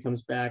Smith if he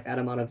comes back,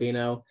 Adam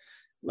Ottavino.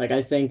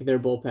 I think their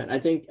bullpen,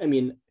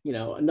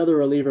 another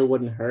reliever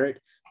wouldn't hurt,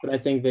 but I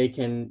think they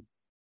can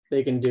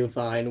do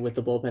fine with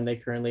the bullpen they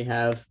currently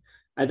have.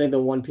 I think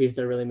the one piece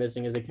they're really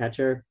missing is a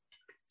catcher.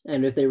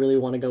 And if they really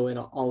want to go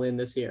all in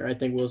this year, I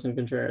think Wilson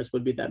Contreras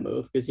would be that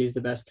move because he's the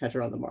best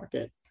catcher on the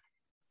market.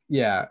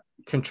 yeah,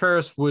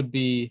 Contreras would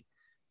be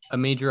a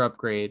major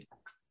upgrade.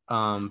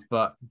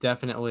 But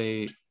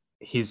definitely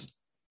he's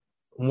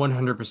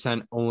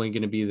 100% only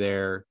going to be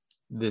there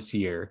this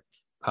year.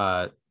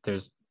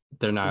 They're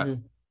not,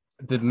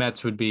 the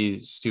Mets would be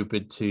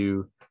stupid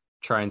to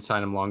try and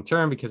sign him long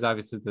term because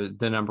obviously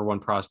the number one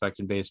prospect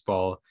in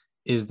baseball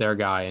is their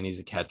guy and he's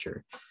a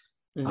catcher.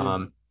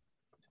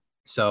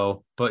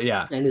 So, but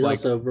yeah, and he's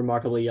also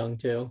remarkably young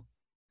too.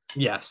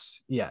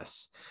 Yes.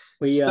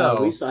 We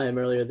saw him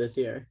earlier this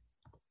year.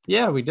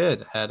 Yeah, we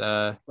did at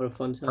what a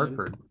fun time.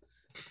 Hartford.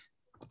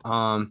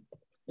 What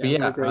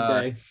a great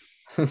day.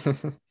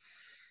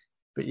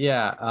 But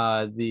yeah,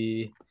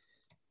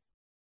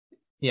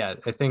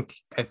 I think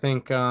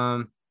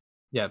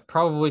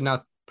probably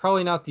not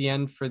the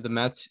end for the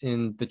Mets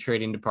in the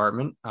trading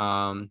department.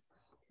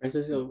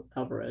 Francisco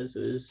Alvarez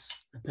is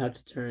about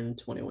to turn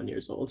 21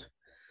 years old.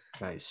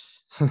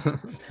 Nice.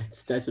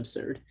 That's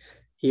absurd.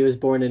 He was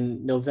born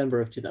in November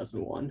of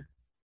 2001.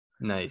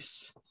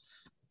 Nice.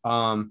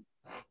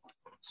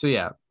 So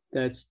yeah,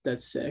 that's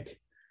sick.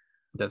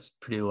 That's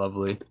pretty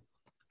lovely.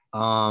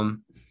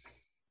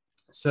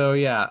 So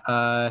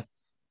yeah,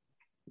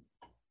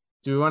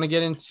 do we want to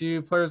get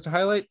into players to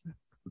highlight?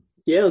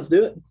 Yeah, let's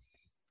do it.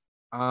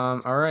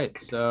 All right.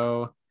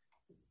 So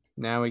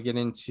now we get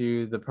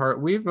into the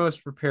part we've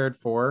most prepared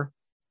for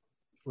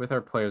with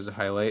our players to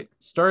highlight,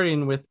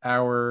 starting with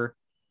our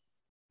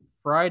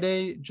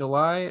Friday,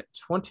 July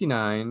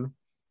 29,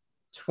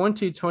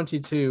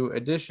 2022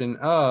 edition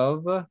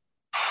of How About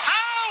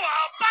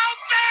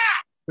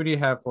That? Who do you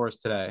have for us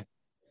today?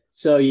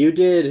 So you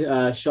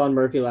did Sean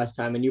Murphy last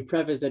time, and you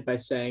prefaced it by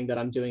saying that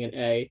I'm doing an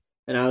A.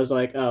 And I was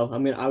like, oh,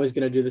 I was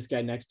gonna do this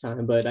guy next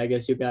time, but I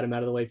guess you got him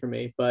out of the way for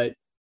me. But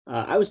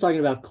I was talking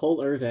about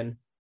Cole Irvin.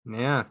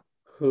 Yeah.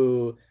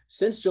 Who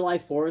since July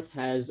 4th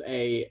has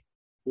a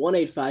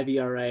 1.85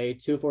 ERA,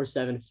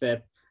 2.47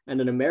 FIP,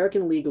 and an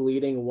American League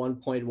leading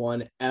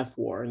 1.1 F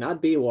WAR,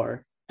 not B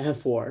WAR,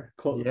 F WAR.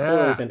 Cole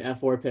Irvin,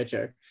 F WAR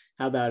pitcher.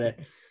 How about it?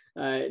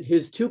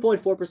 His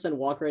 2.4%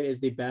 walk rate is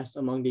the best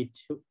among the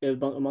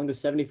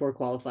 74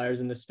 qualifiers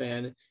in the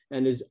span,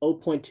 and his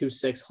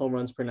 0.26 home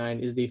runs per nine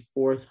is the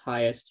fourth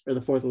highest or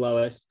the fourth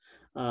lowest.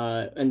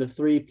 And the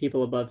three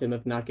people above him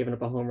have not given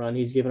up a home run.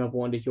 He's given up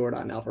one to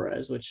Yordan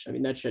Alvarez, which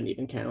that shouldn't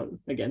even count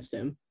against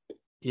him.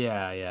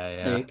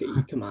 Yeah.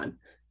 Come on.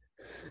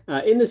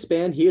 In the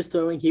span,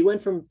 he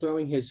went from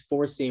throwing his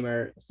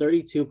four-seamer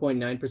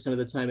 32.9% of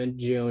the time in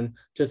June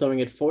to throwing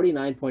it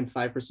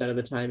 49.5% of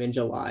the time in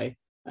July.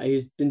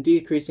 He's been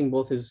decreasing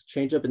both his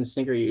changeup and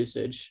sinker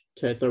usage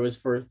to throw his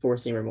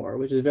four-seamer more,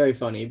 which is very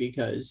funny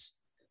because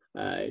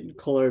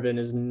Cole Irvin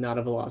is not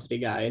a velocity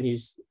guy, and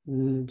he's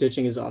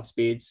ditching his off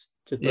speeds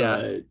to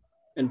throw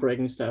and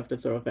breaking stuff to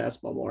throw a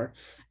fastball more.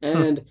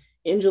 And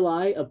in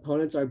July,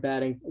 opponents are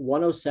batting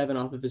 107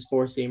 off of his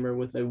four-seamer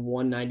with a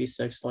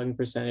 196 slugging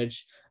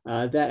percentage.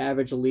 That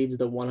average leads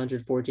the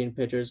 114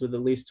 pitchers with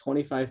at least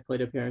 25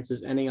 plate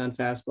appearances ending on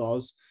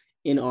fastballs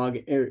in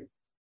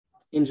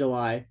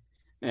July.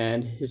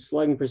 And his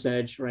slugging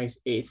percentage ranks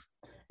 8th.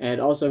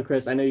 And also,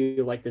 Chris, I know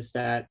you like this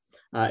stat.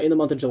 In the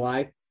month of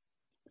July,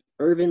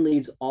 Irvin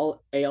leads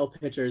all AL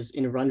pitchers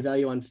in run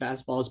value on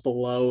fastballs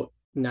below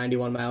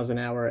 91 miles an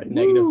hour at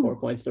negative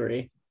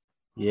 4.3.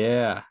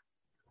 Yeah.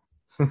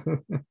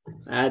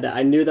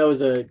 I knew that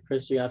was a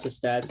Chris Giatta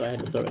stat, so I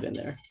had to throw it in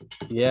there.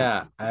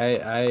 Yeah,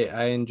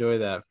 I enjoy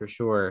that for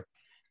sure.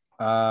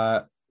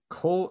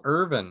 Cole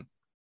Irvin.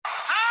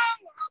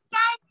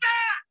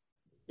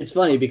 It's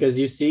funny because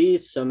you see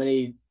so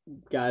many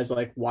guys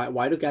like,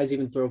 why do guys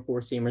even throw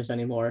four-seamers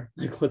anymore?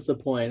 Like, what's the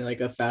point?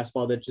 Like a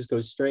fastball that just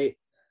goes straight?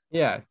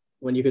 Yeah.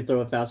 When you could throw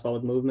a fastball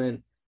with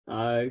movement.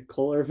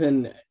 Cole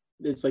Irvin,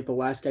 it's like the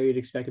last guy you'd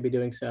expect to be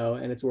doing so,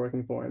 and it's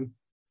working for him.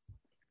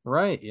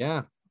 Right,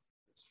 yeah.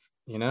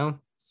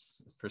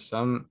 For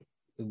some,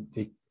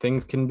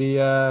 things can be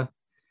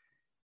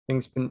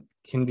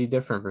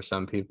different for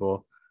some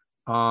people.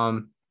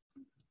 All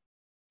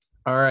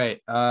right.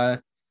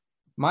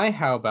 My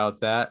how about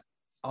that?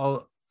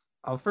 I'll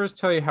first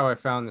tell you how I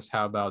found this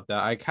how about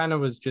that. I kind of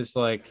was just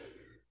like,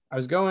 I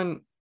was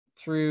going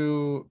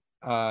through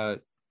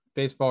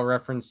Baseball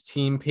Reference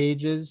team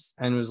pages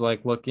and was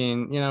like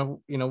looking,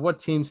 what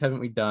teams haven't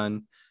we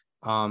done?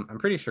 I'm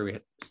pretty sure we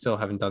still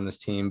haven't done this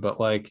team, but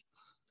like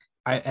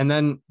and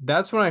then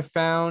that's when I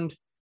found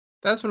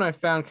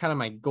kind of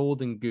my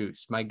golden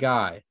goose, my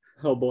guy.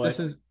 Oh boy. This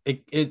is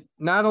it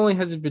not only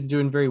has it been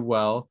doing very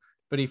well,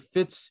 but he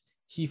fits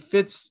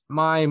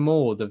my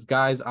mold of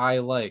guys I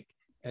like,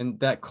 and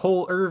that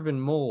Cole Irvin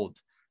mold.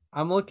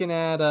 I'm looking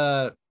at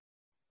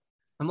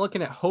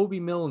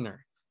Hobie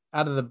Milner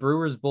out of the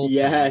Brewers bullpen.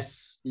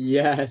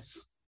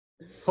 Yes.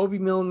 Hobie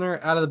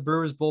Milner out of the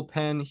Brewers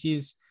bullpen.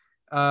 He's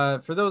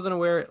for those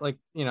unaware,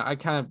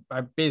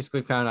 I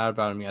basically found out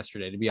about him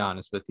yesterday, to be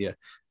honest with you.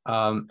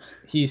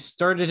 He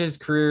started his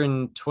career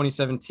in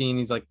 2017.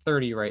 He's like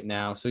 30 right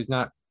now, so he's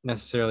not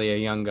necessarily a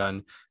young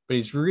gun, but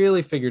he's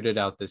really figured it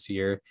out this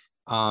year.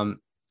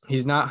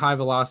 He's not high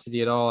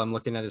velocity at all. I'm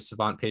looking at his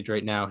Savant page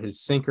right now.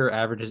 His sinker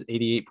averages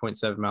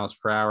 88.7 miles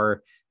per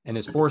hour. and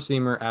his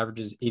four-seamer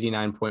averages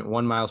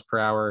 89.1 miles per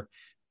hour.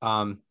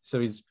 So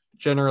he's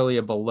generally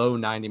a below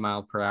 90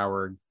 mile per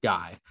hour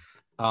guy.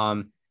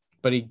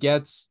 But he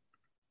gets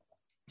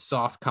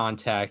soft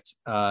contact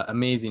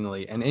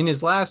amazingly. And in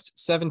his last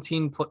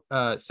 17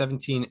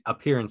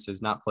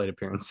 appearances, not plate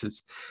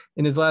appearances,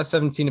 in his last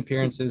 17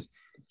 appearances,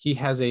 he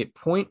has a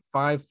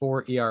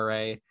 0.54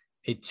 ERA,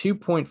 a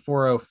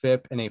 2.40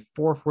 FIP, and a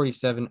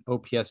 447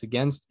 OPS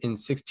against in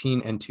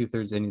 16 and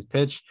 2/3 innings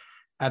pitched.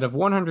 Out of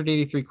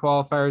 183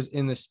 qualifiers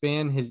in the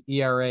span, his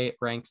ERA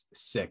ranks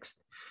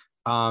 6th.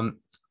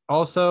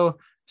 Also,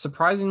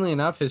 surprisingly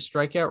enough, his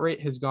strikeout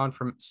rate has gone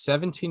from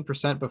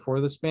 17% before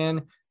the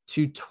span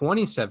to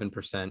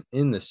 27%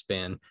 in the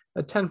span,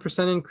 a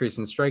 10% increase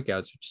in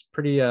strikeouts, which is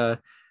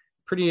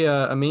pretty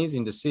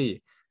amazing to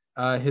see.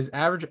 His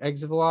average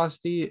exit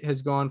velocity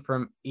has gone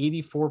from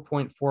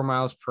 84.4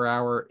 miles per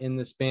hour in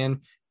the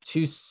span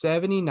to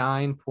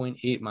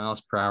 79.8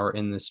 miles per hour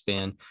in the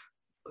span.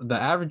 The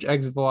average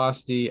exit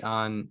velocity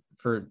in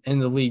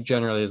the league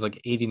generally is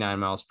like 89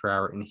 miles per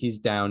hour, and he's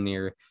down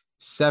near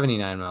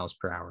 79 miles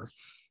per hour.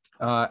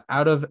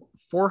 Out of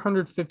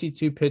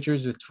 452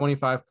 pitchers with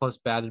 25 plus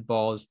batted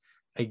balls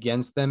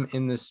against them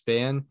in this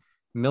span,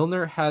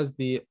 Milner has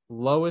the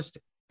lowest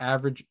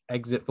average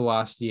exit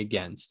velocity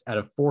against out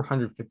of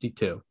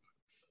 452.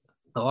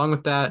 Along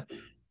with that,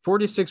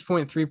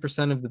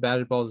 46.3% of the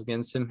batted balls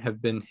against him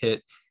have been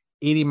hit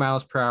 80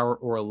 miles per hour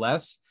or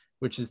less,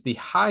 which is the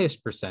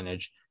highest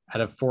percentage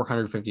out of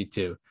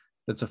 452.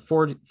 That's a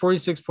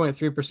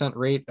 46.3%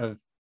 rate of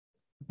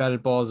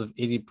batted balls of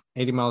 80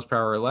 miles per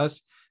hour or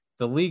less.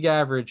 The league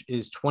average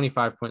is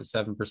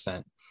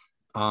 25.7%.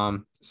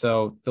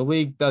 So the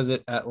league does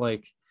it at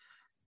like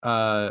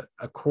a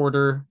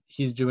quarter.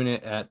 He's doing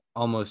it at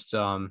almost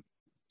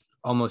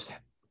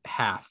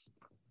half.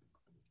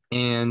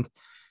 And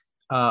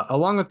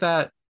along with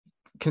that,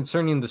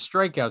 concerning the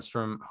strikeouts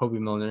from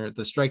Hoby Milner,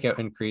 the strikeout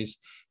increase,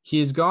 he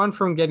has gone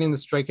from getting the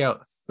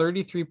strikeout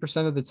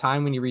 33% of the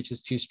time when he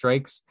reaches 2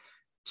 strikes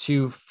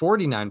to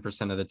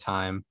 49% of the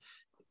time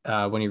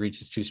when he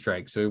reaches 2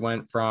 strikes. So he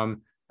went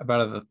from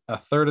about a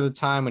third of the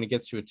time when he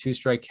gets to a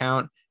 2-strike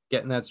count,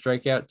 getting that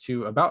strikeout,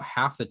 to about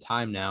half the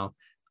time now.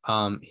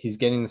 He's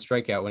getting the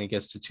strikeout when he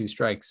gets to 2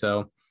 strikes.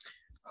 So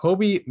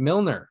Hoby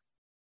Milner.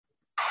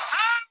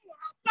 How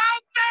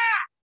about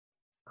that?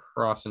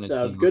 Crossing a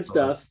so team. Good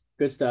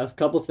stuff.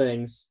 Couple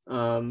things.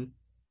 I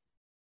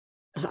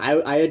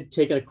had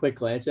taken a quick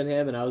glance at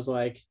him and I was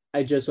like,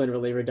 I just went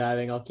reliever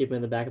diving. I'll keep him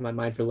in the back of my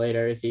mind for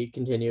later if he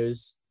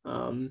continues.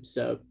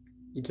 So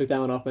you took that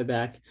one off my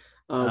back.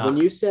 When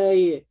you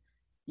say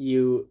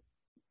you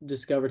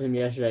discovered him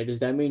yesterday, does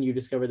that mean you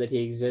discovered that he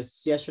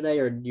exists yesterday,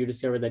 or you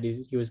discovered that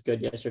he was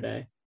good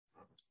yesterday?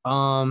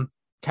 Kind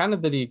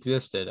of that he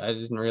existed. I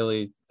didn't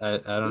really. I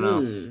don't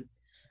know.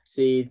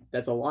 See,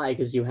 that's a lie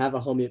because you have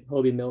a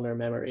Hoby Milner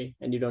memory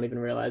and you don't even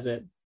realize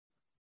it.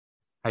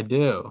 I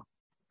do.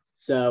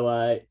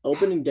 So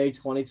opening day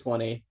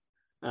 2020,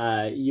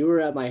 you were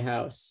at my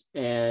house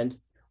and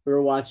we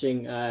were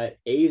watching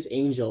A's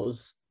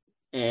Angels,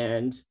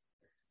 and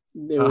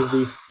it was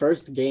the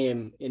first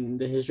game in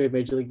the history of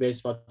Major League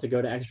Baseball to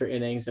go to extra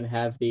innings and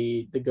have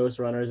the ghost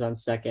runners on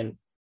second.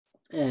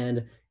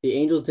 And the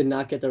Angels did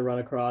not get their run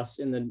across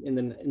in the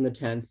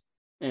 10th,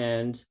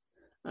 and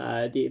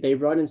they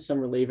brought in some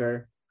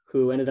reliever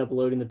who ended up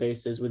loading the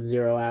bases with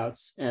 0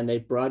 outs, and they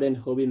brought in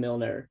Hoby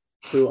Milner,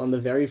 who on the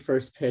very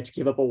first pitch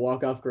gave up a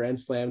walk-off grand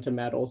slam to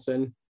Matt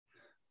Olson.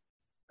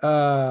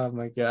 Oh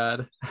my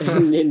God.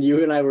 and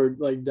you and I were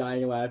like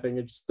dying laughing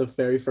at just the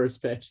very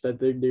first pitch that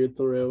the dude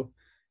threw,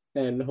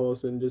 and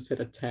Olson just hit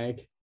a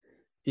tank.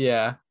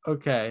 Yeah.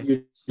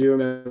 Okay. You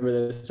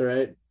remember this,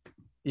 right?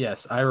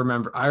 Yes, I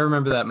remember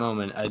that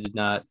moment. I did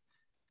not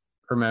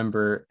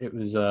remember it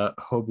was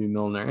Hoby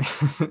Milner.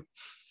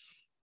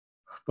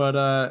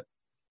 But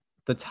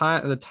the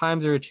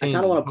times are changing.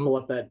 I kind of want to pull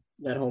up that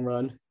home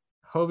run.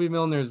 Hoby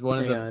Milner is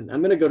one Hang on.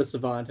 I'm gonna go to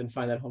Savant and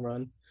find that home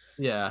run.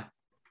 Yeah,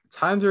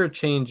 times are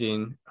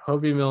changing.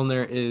 Hoby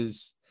Milner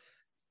is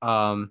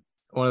one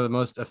of the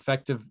most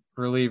effective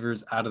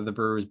relievers out of the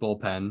Brewers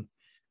bullpen.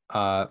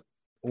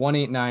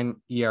 1.89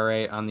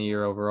 ERA on the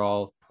year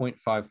overall,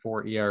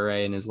 0.54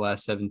 ERA in his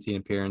last 17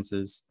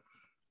 appearances.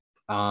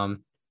 Yeah.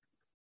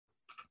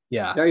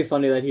 Very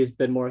funny that he's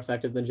been more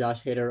effective than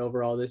Josh Hader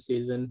overall this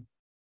season.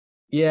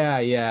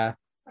 Yeah.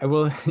 I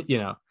will,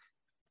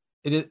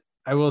 it is.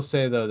 I will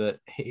say though that,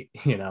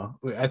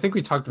 I think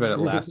we talked about it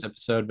last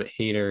episode, but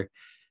Hader,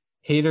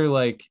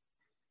 like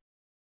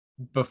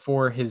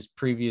before his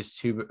previous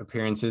 2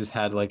 appearances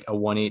had like a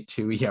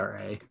 1.82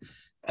 ERA,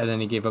 and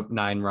then he gave up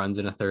 9 runs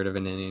in a third of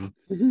an inning.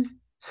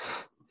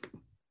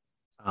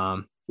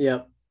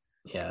 Yep.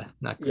 Yeah,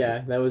 not great.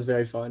 Yeah, that was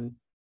very fun.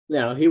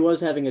 No, he was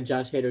having a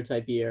Josh Hader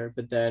type year,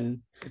 but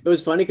then it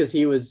was funny because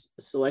he was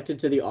selected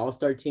to the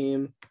All-Star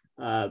team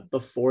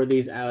before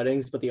these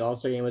outings, but the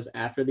All-Star game was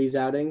after these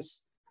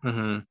outings.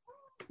 Mm-hmm.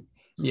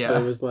 Yeah. So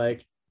it was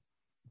like,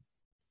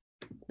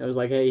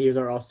 hey, here's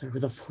our All-Star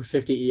with a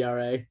 4.50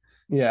 ERA.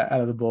 Yeah,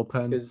 out of the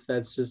bullpen. Because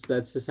that's just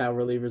how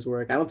relievers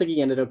work. I don't think he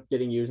ended up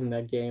getting used in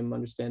that game,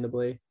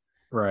 understandably.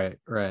 Right.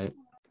 All right,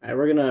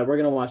 we're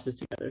gonna watch this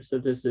together. So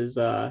this is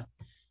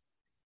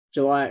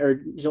July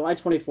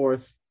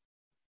 24th,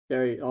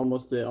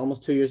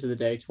 almost 2 years of the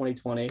day,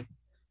 2020.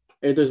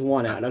 There's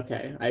one out.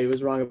 Okay, I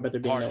was wrong about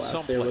there being no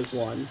outs. There was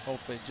one.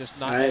 Hopefully, just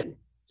not. All right,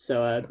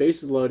 so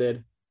bases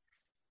loaded,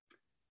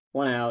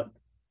 one out,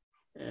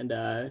 and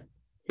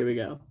here we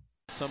go.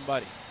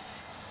 Somebody.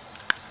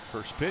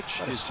 First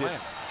pitch is hit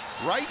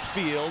right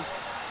field.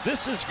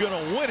 This is going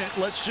to win it.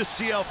 Let's just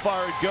see how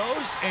far it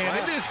goes. And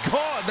it is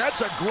gone.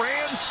 That's a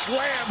grand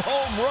slam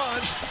home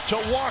run to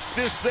walk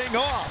this thing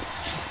off.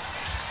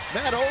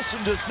 Matt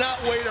Olson does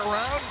not wait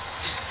around.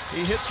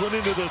 He hits one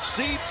into the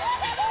seats,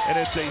 and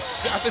it's a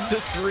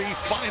 7-3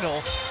 final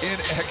in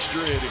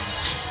extra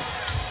innings.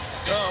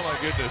 Oh, my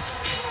goodness.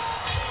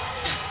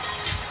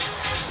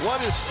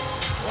 What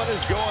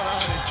is going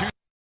on in two?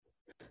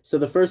 So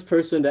the first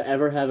person to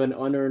ever have an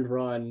unearned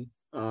run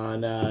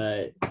on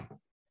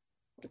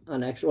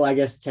actual, well, I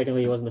guess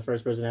technically he wasn't the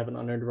first person to have an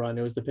unearned run.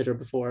 It was the pitcher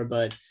before,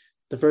 but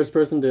the first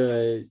person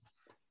to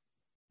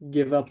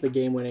give up the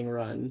game-winning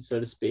run,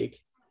 so to speak.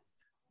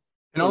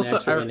 And also,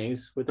 I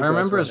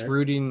remember us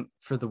rooting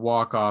for the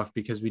walk-off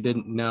because we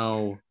didn't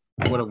know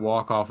what a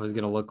walk-off was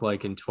going to look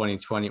like in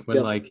 2020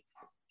 when like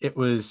it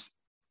was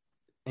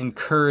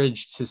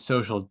encouraged to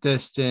social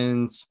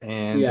distance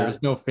and there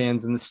was no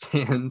fans in the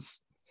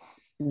stands.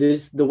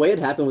 The way it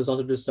happened was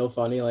also just so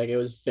funny. Like, it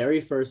was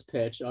very first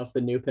pitch off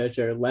the new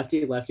pitcher,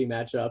 lefty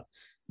matchup.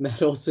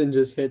 Matt Olson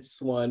just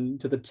hits one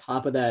to the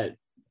top of that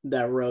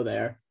row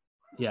there.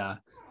 Yeah.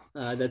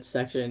 That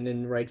section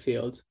in right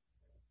field.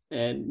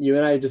 And you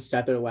and I just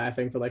sat there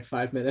laughing for like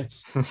 5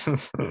 minutes.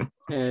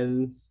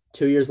 And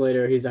 2 years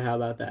later, he's a how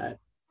about that?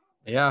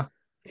 Yeah.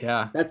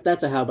 Yeah.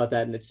 That's a how about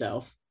that in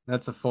itself.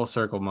 That's a full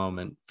circle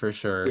moment for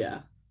sure. Yeah.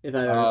 If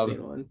I've ever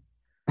seen one.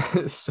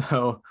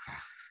 So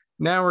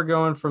now we're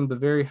going from the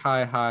very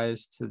high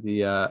highs to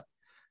the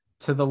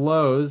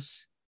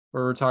lows,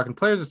 where we're talking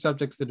players or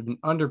subjects that have been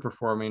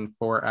underperforming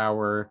for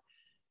our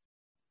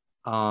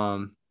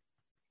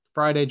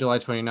Friday, July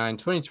 29,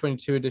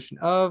 2022 edition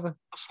of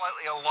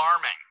Slightly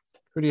Alarming.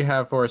 Who do you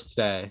have for us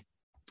today?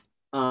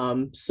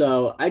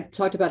 So I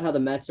talked about how the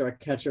Mets are a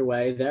catcher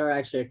away. They're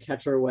actually a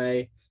catcher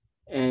away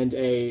and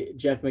a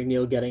Jeff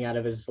McNeil getting out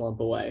of his slump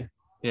away.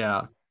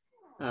 Yeah.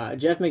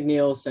 Jeff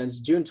McNeil since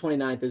June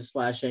 29th is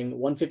slashing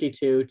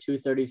 152,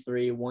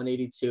 233,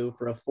 182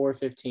 for a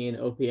 415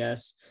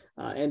 OPS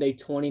and a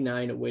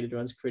 29 weighted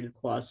runs created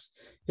plus.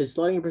 His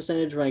slugging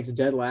percentage ranks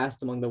dead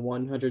last among the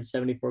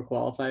 174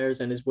 qualifiers,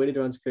 and his weighted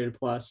runs created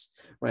plus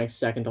ranks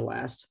second to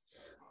last.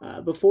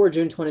 Before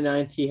June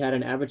 29th, he had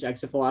an average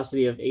exit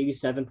velocity of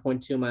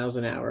 87.2 miles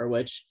an hour,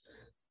 which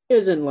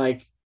isn't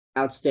like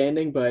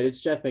outstanding, but it's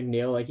Jeff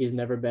McNeil. Like, he's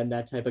never been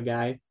that type of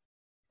guy.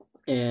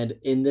 And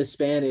in this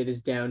span, it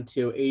is down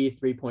to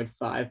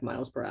 83.5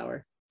 miles per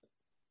hour,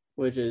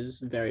 which is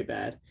very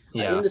bad.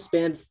 Yeah. In the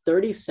span,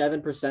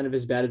 37% of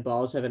his batted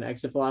balls have an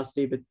exit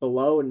velocity but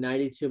below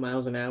 92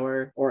 miles an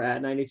hour or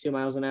at 92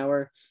 miles an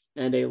hour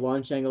and a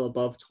launch angle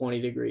above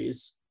 20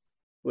 degrees,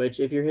 which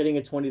if you're hitting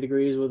at 20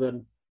 degrees with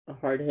a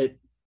hard hit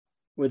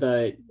with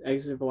a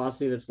exit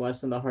velocity that's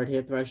less than the hard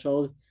hit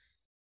threshold,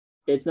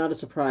 it's not a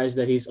surprise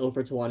that he's 0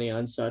 for 20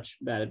 on such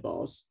batted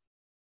balls.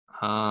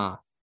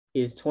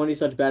 He's 20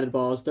 such batted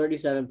balls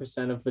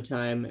 37% of the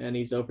time, and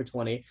he's 0 for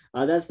 20.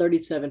 That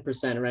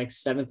 37%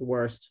 ranks 7th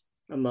worst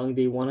among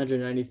the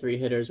 193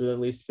 hitters with at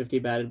least 50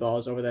 batted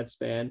balls over that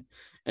span.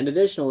 And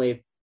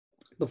additionally,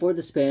 before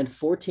the span,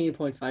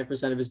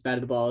 14.5% of his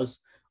batted balls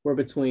were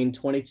between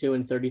 22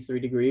 and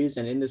 33 degrees,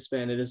 and in this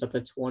span, it is up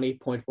to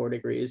 20.4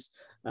 degrees.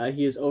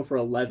 He is 0 for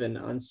 11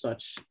 on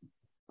such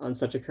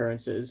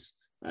occurrences.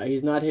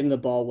 He's not hitting the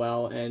ball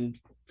well, and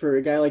for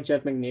a guy like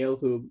Jeff McNeil,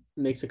 who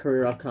makes a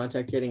career off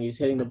contact hitting, he's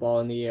hitting the ball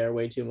in the air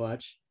way too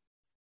much.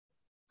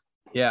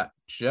 Yeah,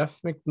 Jeff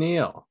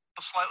McNeil.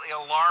 Slightly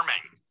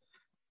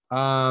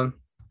alarming.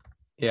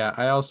 Yeah,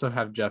 I also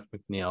have Jeff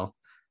McNeil.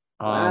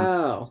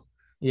 Wow.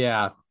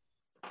 Yeah.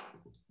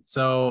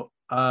 So,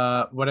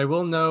 what I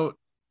will note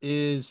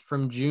is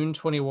from June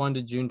 21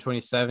 to June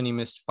 27, he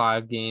missed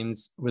 5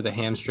 games with a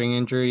hamstring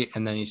injury,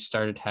 and then he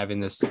started having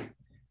this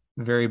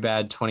very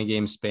bad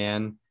 20-game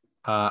span.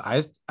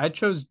 I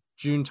chose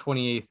June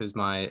 28th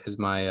as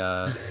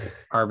my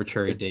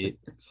arbitrary date,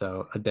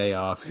 so a day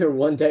off.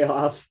 One day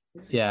off.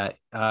 Yeah,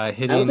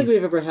 hitting. I don't think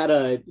we've ever had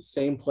a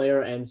same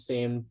player and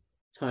same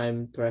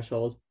time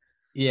threshold.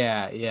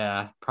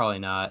 Yeah, probably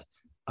not.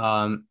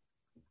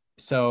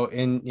 So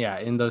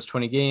in those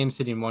 20 games,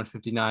 hitting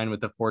 159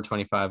 with a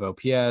 425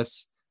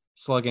 OPS,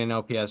 slugging an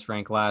OPS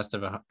rank last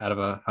out of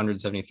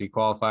 173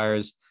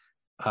 qualifiers,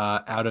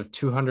 out of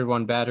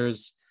 201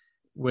 batters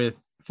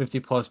with 50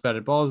 plus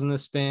batted balls in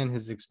this span.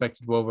 His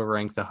expected WOBA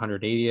ranks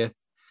 180th.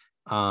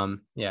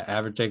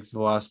 Average exit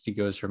velocity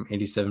goes from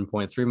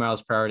 87.3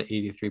 miles per hour to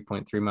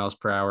 83.3 miles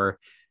per hour.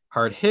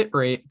 Hard hit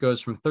rate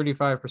goes from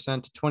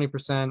 35% to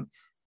 20%.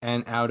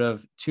 And out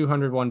of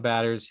 201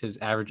 batters, his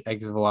average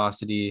exit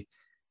velocity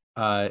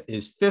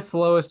is fifth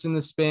lowest in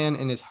the span,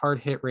 and his hard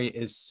hit rate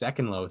is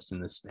second lowest in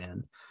the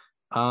span.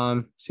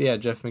 So yeah,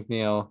 Jeff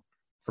McNeil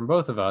from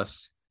both of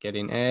us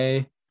getting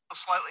a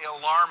slightly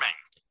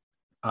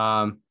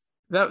alarming.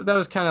 That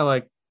was kind of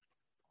like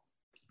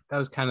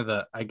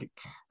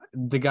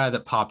the guy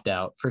that popped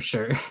out for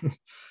sure.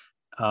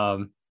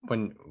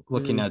 When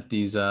looking at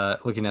these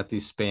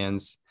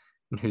spans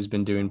and who's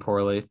been doing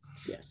poorly.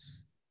 Yes.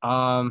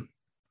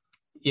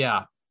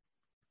 Yeah.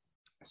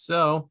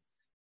 So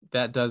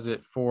that does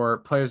it for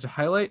players to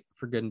highlight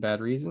for good and bad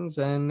reasons.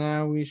 And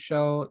now we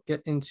shall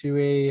get into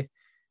a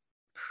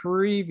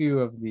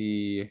preview of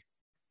the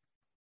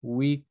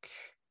week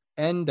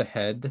end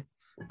ahead.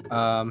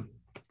 I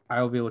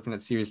will be looking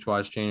at series to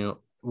watch. Jane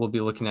will be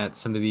looking at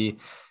some of the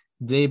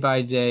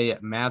day-by-day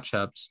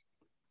matchups.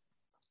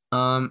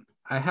 I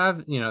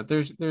have,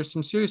 there's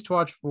some series to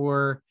watch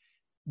for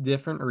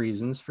different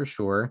reasons for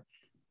sure.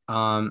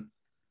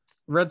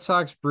 Red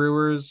Sox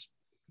Brewers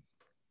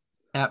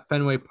at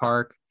Fenway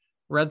Park.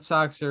 Red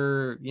Sox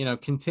are,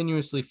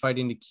 continuously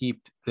fighting to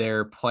keep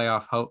their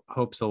playoff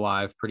hopes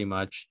alive pretty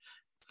much.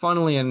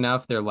 Funnily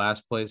enough, they're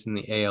last place in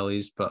the AL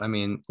East, but I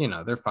mean,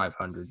 they're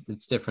 500.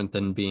 It's different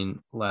than being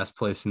last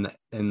place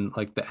in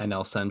like the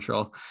NL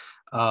Central.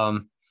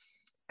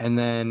 And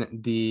then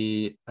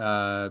the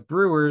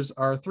Brewers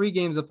are 3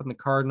 games up on the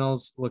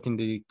Cardinals, looking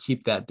to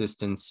keep that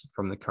distance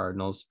from the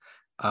Cardinals.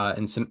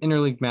 And some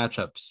interleague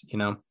matchups, you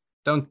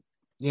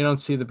don't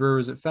see the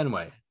Brewers at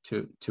Fenway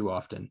too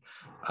often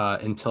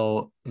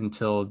until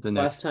the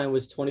next. Last time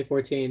was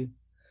 2014.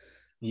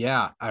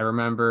 Yeah, I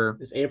remember.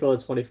 It was April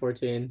of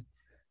 2014.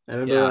 I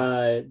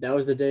remember that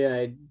was the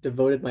day I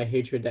devoted my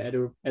hatred to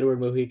Edward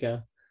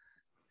Mujica.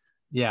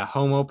 Yeah,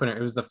 home opener.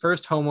 It was the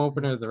first home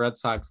opener the Red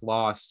Sox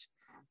lost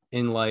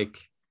in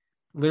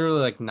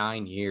literally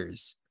 9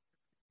 years.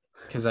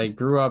 Because I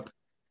grew up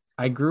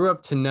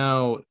to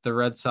know the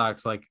Red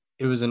Sox,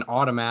 it was an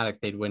automatic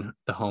they'd win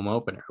the home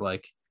opener.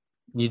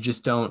 You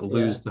just don't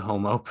lose the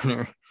home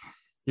opener.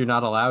 You're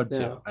not allowed to.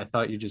 No. I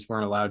thought you just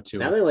weren't allowed to.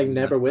 Now they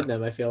never win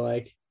them, I feel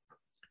like.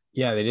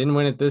 Yeah, they didn't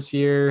win it this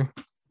year.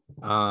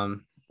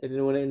 They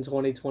didn't win it in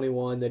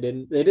 2021. They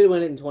did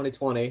win it in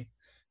 2020.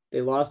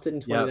 They lost it in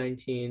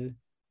 2019.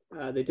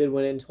 Yep. They did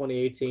win it in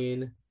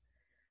 2018.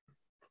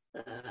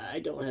 I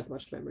don't have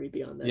much memory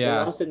beyond that. Yeah.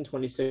 They lost it in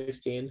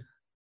 2016.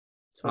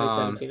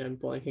 2017, I'm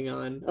blanking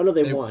on. Oh, no,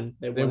 they won.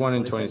 They won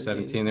in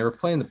 2017. They were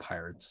playing the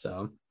Pirates,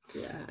 so.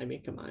 Yeah, I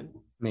mean, come on.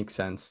 Makes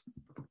sense.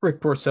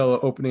 Rick Porcello,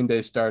 opening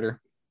day starter.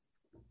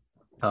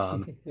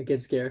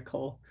 Against Garrett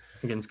Cole.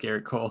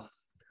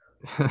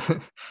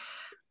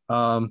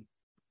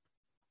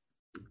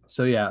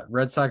 So yeah,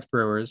 Red Sox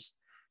Brewers.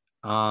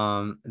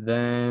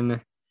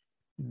 Then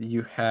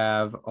you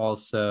have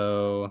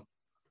also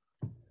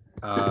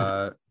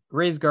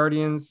Rays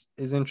Guardians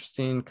is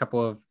interesting. A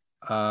couple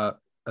of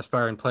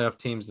aspiring playoff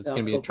teams. That's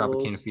going to be at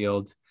Tropicana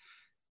Field.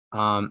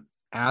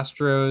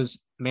 Astros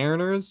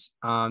Mariners.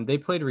 They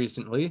played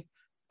recently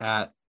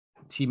at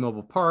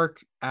T-Mobile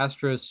Park.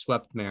 Astros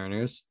swept the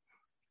Mariners.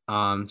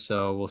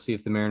 So we'll see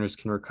if the Mariners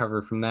can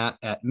recover from that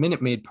at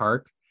Minute Maid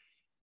Park.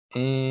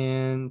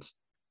 And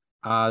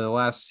the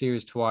last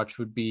series to watch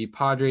would be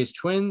Padres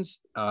Twins,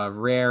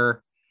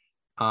 rare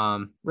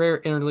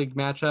interleague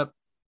matchup.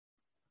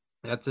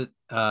 That's at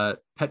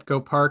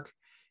Petco Park.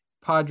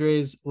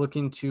 Padres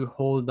looking to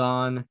hold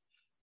on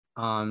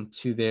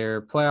to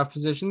their playoff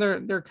position.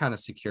 They're kind of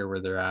secure where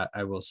they're at,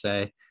 I will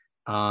say.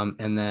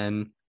 And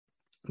then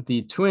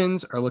the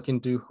Twins are looking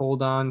to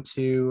hold on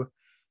to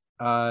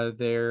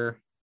their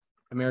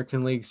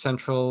American League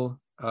Central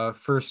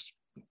first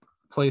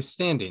place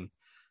standing.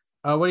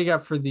 What do you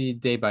got for the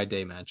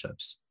day-by-day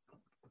matchups?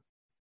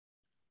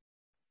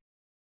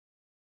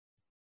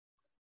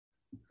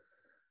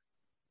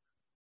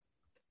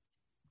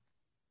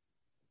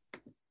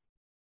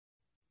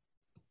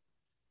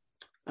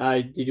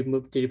 Did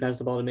you pass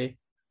the ball to me?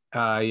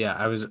 Yeah,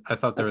 I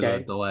thought there was a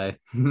delay.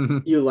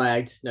 You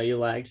lagged. No, you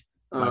lagged.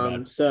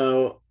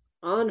 So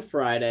on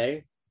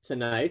Friday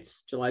tonight,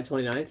 July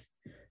 29th,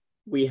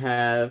 we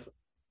have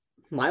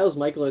Miles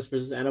Mikolas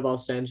versus Anibal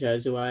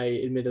Sanchez, who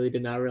I admittedly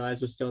did not realize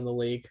was still in the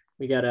league.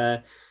 We got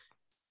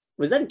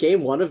was that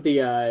game 1 of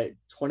the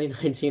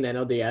 2019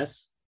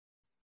 NLDS?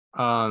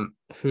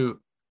 Who?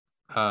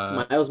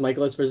 Miles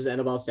Mikolas versus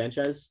Anibal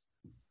Sanchez.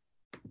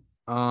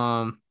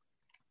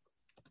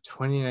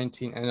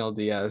 2019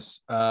 NLDS.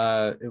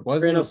 It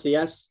wasn't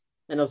NLCS.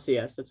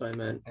 NLCS. That's what I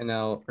meant.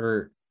 NL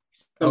or.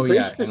 I'm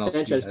pretty sure NLCS.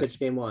 Sanchez pitched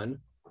game 1.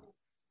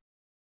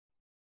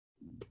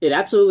 It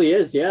absolutely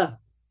is. Yeah.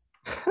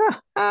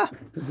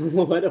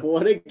 What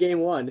a game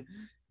 1.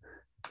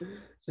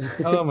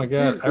 Oh my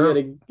god.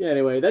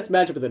 Anyway, that's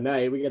matchup of the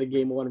night. We got a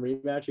game 1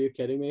 rematch. Are you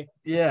kidding me?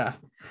 Yeah.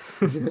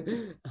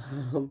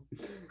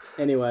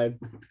 Anyway,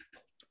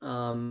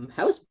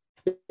 how's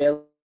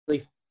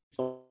Bailey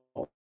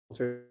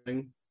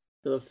faltering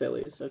for the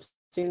Phillies? I've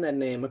seen that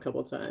name a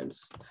couple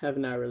times. Have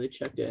not really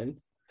checked in.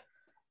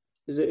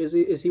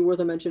 Is he worth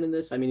a mention in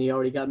this? I mean, he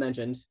already got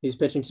mentioned. He's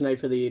pitching tonight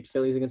for the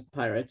Phillies against the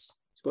Pirates.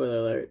 Spoiler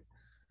alert.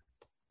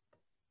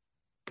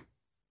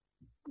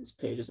 This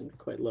page isn't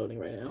quite loading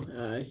right now.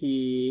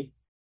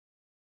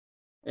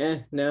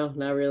 No,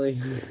 not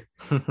really.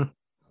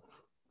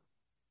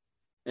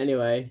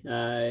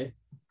 Anyway,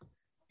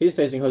 he's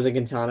facing Jose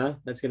Quintana.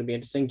 That's going to be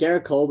interesting.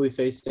 Garrett Cole will be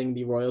facing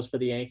the Royals for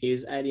the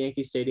Yankees at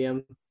Yankee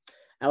Stadium.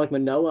 Alek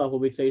Manoah will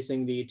be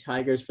facing the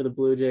Tigers for the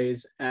Blue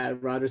Jays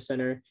at Rogers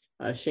Center.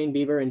 Shane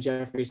Bieber and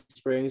Jeffrey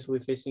Springs will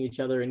be facing each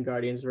other in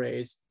Guardians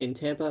Rays in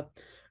Tampa.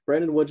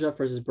 Brandon Woodruff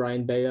versus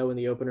Brian Bayo in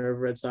the opener of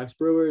Red Sox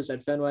Brewers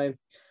at Fenway.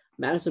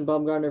 Madison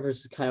Bumgarner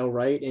versus Kyle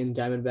Wright in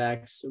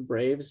Diamondbacks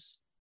Braves.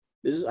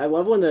 I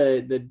love when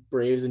the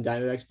Braves and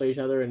Diamondbacks play each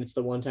other, and it's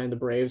the one time the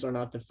Braves are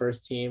not the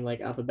first team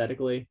like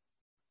alphabetically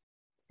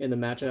in the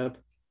matchup.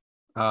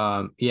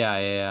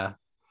 Yeah.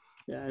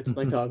 It's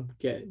like I'll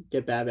get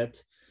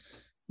BABIP'd.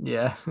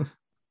 Yeah.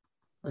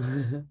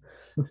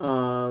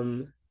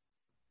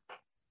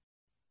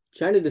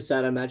 Trying to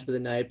decide on matchup of the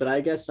night, but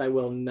I guess I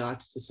will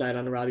not decide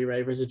on Robbie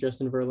Ray versus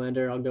Justin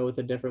Verlander. I'll go with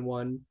a different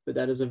one, but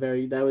that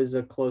was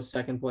a close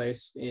second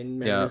place in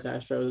Mariners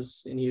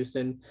Astros in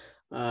Houston.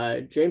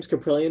 James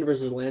Kaprielian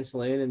versus Lance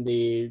Lynn in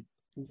the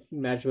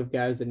matchup of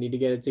guys that need to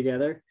get it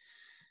together.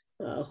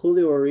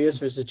 Julio Urias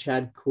versus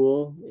Chad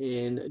Kuhl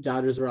in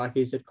Dodgers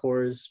Rockies at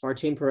Coors.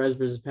 Martin Perez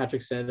versus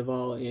Patrick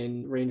Sandoval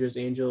in Rangers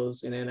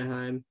Angels in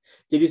Anaheim.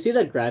 Did you see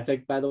that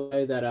graphic, by the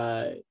way,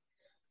 that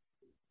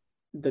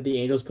the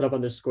Angels put up on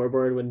their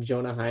scoreboard when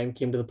Jonah Heim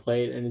came to the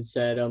plate, and it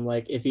said,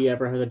 if he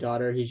ever has a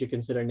daughter, he should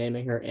consider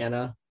naming her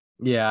Anna.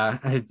 Yeah,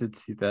 I did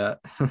see that.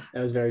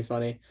 That was very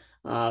funny.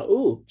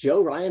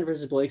 Joe Ryan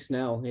versus Blake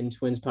Snell in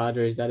Twins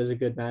Padres. That is a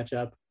good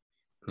matchup.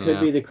 Could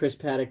be the Chris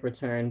Paddock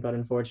return, but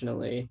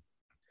unfortunately,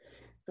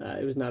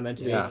 it was not meant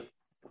to be. We're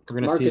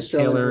gonna Marcus see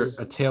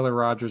a Taylor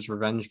Rogers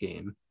revenge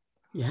game.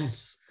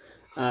 Yes.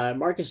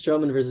 Marcus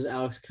Stroman versus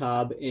Alex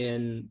Cobb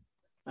in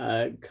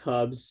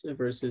Cubs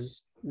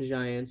versus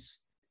Giants.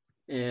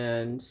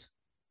 And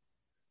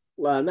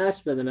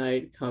matchup of the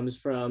night comes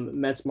from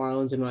Mets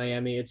Marlins in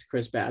Miami. It's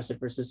Chris Bassett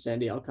versus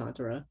Sandy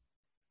Alcantara.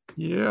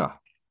 Yeah.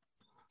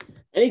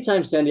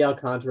 Anytime Sandy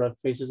Alcantara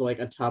faces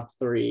a top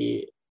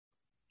 3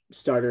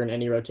 starter in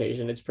any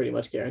rotation, it's pretty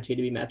much guaranteed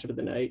to be matchup of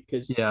the night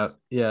because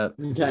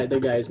the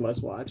guy is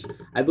must watch.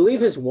 I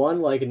believe his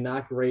one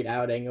not great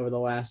outing over the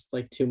last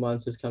 2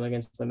 months has come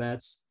against the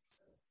Mets.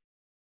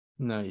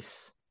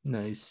 Nice.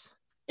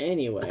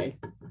 Anyway,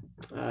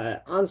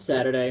 on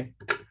Saturday,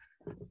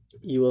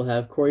 you will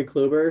have Corey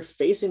Kluber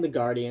facing the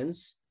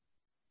Guardians,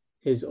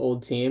 his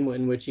old team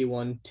in which he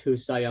won 2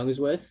 Cy Youngs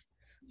with.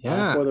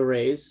 For the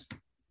Rays.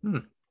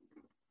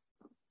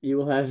 You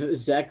will have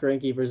Zach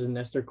Greinke versus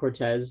Nestor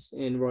Cortez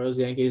in Royals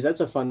Yankees. That's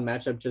a fun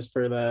matchup just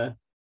for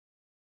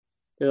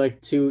they're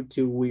two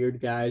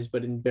weird guys,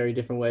 but in very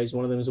different ways.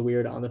 One of them is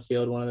weird on the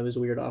field. One of them is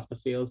weird off the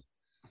field.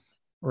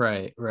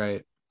 Right.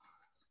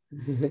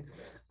 Can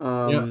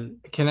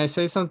I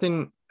say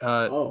something?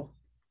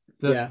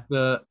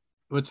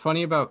 What's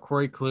funny about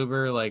Corey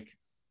Kluber,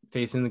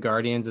 facing the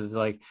Guardians is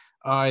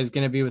he's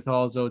going to be with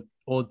all his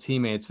old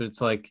teammates, but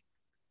it's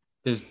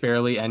there's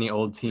barely any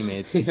old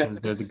teammates because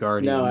they're the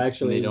Guardians. No,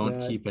 actually, and they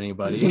don't keep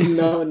anybody.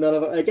 No, none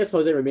of them. I guess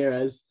Jose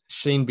Ramirez.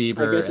 Shane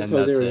Bieber. I guess it's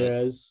Jose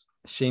Ramirez.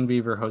 Shane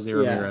Bieber, Jose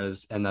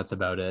Ramirez, and that's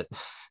about it.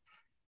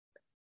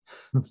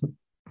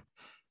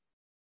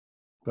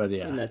 But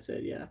yeah. And that's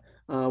it, yeah.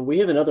 We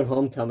have another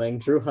homecoming.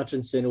 Drew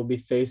Hutchinson will be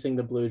facing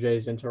the Blue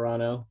Jays in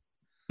Toronto.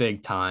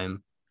 Big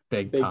time.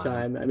 I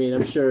mean,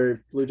 I'm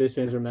sure Blue Jays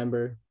fans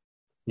remember.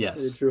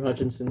 Yes. Drew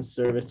Hutchinson's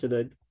service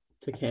to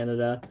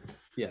Canada.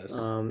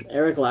 Yes.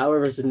 Eric Lauer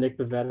versus Nick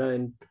Pivetta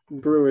in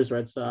Brewers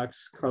Red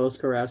Sox. Carlos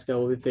Carrasco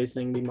will be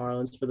facing the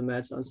Marlins for the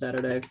Mets on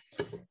Saturday.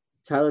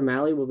 Tyler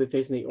Mahle will be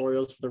facing the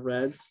Orioles for the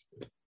Reds.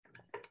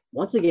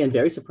 Once again,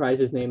 very surprised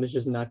his name has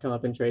just not come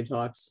up in trade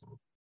talks.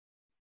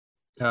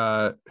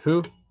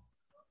 Who?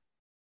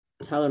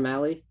 Tyler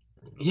Mahle.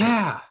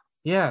 Yeah,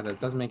 that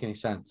doesn't make any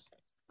sense.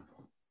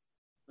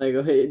 Are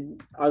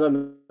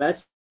the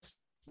Mets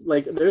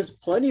there's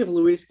plenty of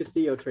Luis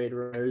Castillo trade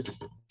rumors,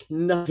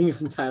 nothing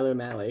on Tyler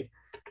Mahle,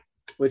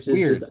 which is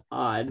weird. Just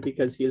odd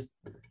because he's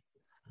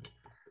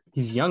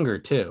younger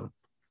too.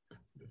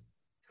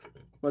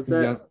 What's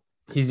that?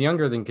 He's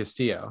younger than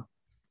Castillo.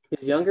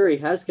 He's younger. He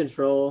has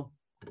control.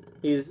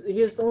 He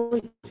has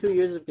only 2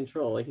 years of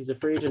control. He's a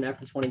free agent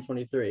after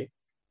 2023.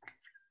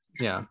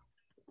 Yeah.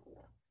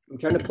 I'm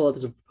trying to pull up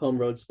his home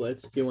road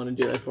splits if you want to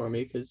do that for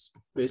me because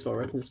baseball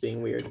reference is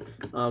being weird.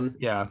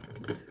 Yeah.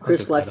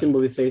 Chris Flexen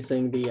will be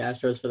facing the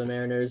Astros for the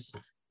Mariners.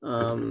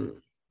 I'll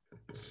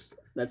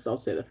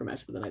say that for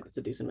matchup of the night. That's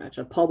a decent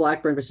matchup. Paul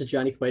Blackburn versus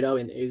Johnny Cueto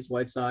in A's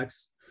White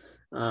Sox.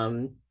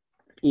 Ian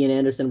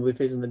Anderson will be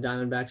facing the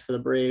Diamondbacks for the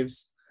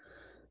Braves.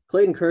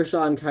 Clayton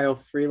Kershaw and Kyle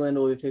Freeland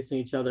will be facing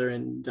each other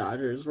in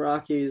Dodgers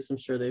Rockies. I'm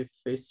sure they've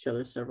faced each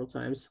other several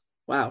times.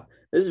 Wow.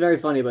 This is very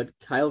funny, but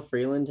Kyle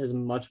Freeland has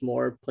much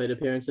more plate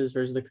appearances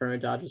versus the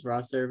current Dodgers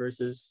roster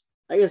versus,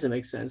 I guess it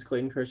makes sense,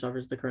 Clayton Kershaw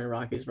versus the current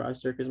Rockies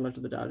roster because much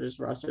of the Dodgers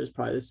roster is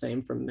probably the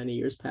same from many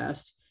years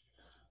past.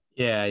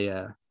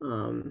 Yeah.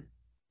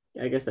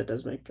 I guess that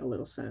does make a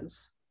little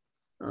sense.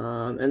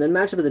 And then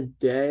matchup of the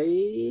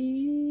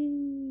day,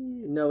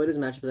 No, it is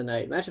matchup of the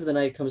night. Matchup of the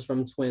night comes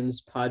from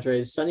Twins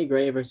Padres. Sonny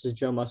Gray versus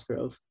Joe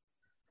Musgrove.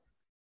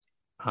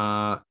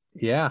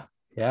 Yeah.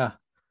 I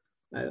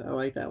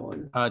like that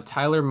one.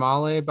 Tyler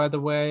Mahle, by the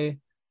way,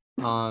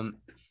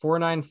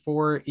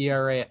 4.94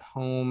 ERA at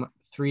home,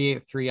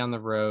 3.83 on the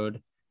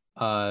road.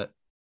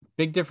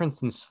 Big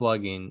difference in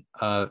slugging.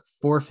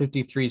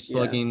 4.53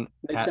 slugging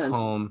at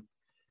home,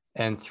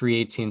 and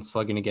 3.18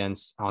 slugging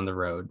against on the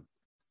road.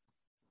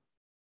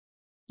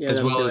 Yeah,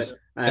 as well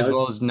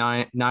as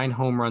nine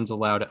home runs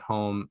allowed at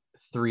home,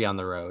 3 on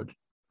the road.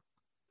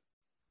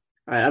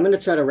 All right, I'm going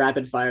to try to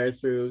rapid fire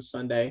through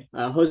Sunday.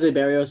 Jose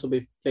Barrios will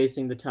be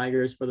facing the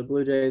Tigers for the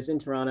Blue Jays in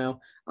Toronto.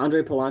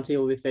 Andre Pallante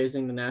will be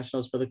facing the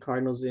Nationals for the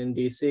Cardinals in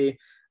DC.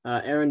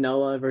 Aaron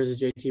Nola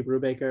versus JT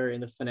Brubaker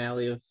in the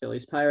finale of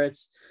Phillies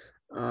Pirates.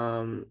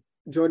 Jordan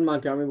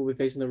Montgomery will be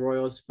facing the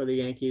Royals for the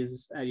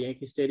Yankees at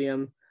Yankee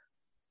Stadium.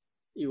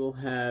 You will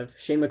have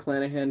Shane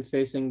McClanahan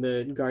facing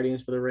the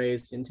Guardians for the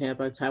Rays in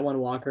Tampa. Taijuan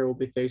Walker will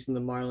be facing the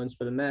Marlins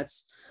for the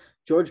Mets.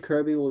 George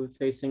Kirby will be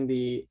facing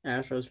the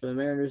Astros for the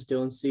Mariners.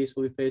 Dylan Cease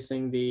will be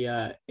facing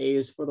the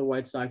A's for the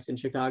White Sox in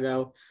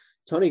Chicago.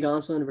 Tony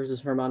Gonsolin versus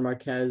German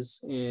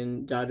Marquez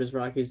in Dodgers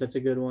Rockies. That's a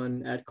good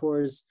one at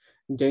Coors.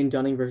 Dane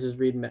Dunning versus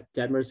Reed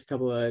Detmers, a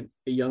couple of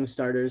young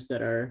starters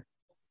that are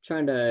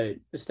trying to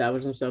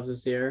establish themselves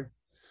this year.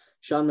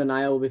 Sean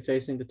Manaea will be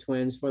facing the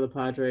Twins for the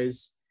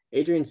Padres.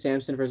 Adrian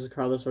Sampson versus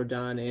Carlos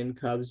Rodon in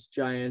Cubs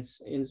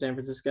Giants in San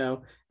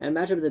Francisco. And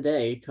matchup of the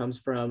day comes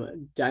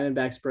from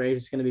Diamondbacks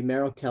Braves. It's going to be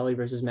Merrill Kelly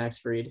versus Max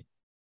Fried.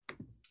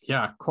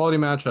 Yeah, quality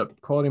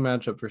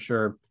matchup for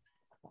sure.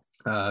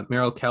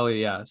 Merrill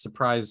Kelly,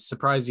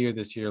 surprise year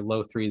this year,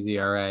 low 3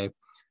 ERA.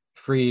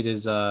 Fried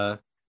is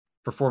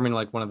performing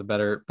like one of the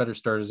better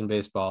starters in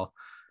baseball.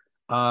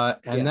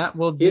 That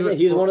will do.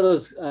 He's one of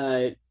those.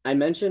 I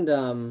mentioned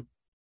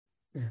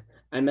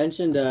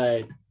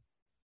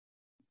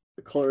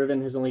Cole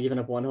Irvin has only given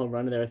up 1 home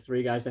run, and there are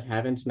 3 guys that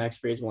haven't. Max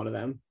Fried's one of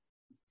them.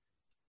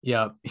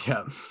 Yeah. He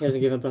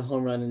hasn't given up a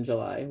home run in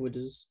July, which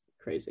is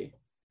crazy.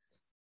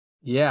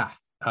 Yeah,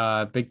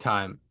 big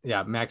time.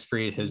 Yeah, Max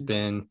Fried has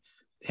been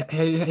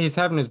he's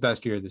having his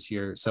best year this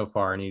year so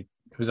far, and he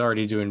was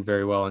already doing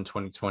very well in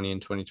 2020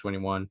 and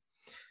 2021.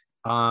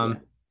 All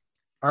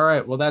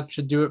right, well, that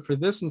should do it for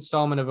this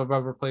installment of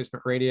Above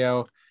Replacement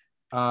Radio.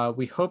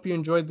 We hope you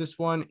enjoyed this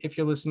one. If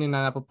you're listening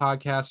on Apple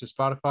Podcasts or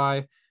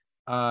Spotify,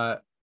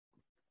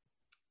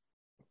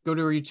 go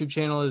to our YouTube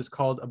channel. It is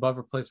called Above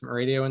Replacement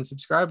Radio, and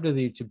subscribe to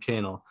the YouTube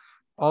channel.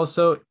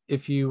 Also,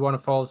 if you want to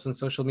follow us on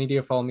social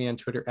media, follow me on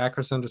Twitter at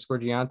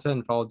Chris_Gianta,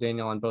 and follow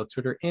Daniel on both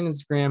Twitter and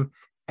Instagram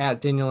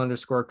at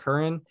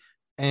Daniel_Curran.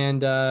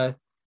 And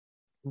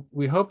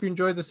we hope you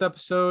enjoyed this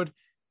episode,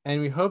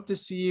 and we hope to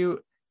see you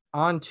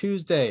on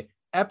Tuesday,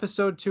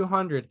 episode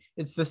 200.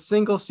 It's the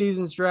single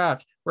seasons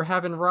draft. We're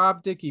having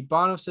Rob Dickey,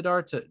 Bono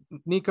Siddhartha,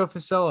 Nico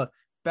Fasella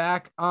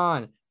back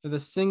on for the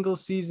single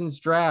seasons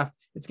draft.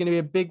 It's going to be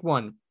a big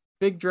one.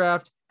 Big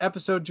draft,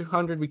 episode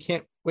 200. We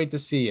can't wait to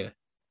see you.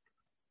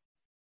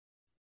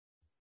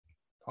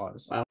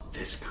 Pause. Wow.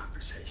 This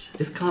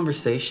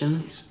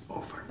conversation is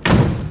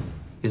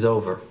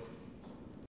over.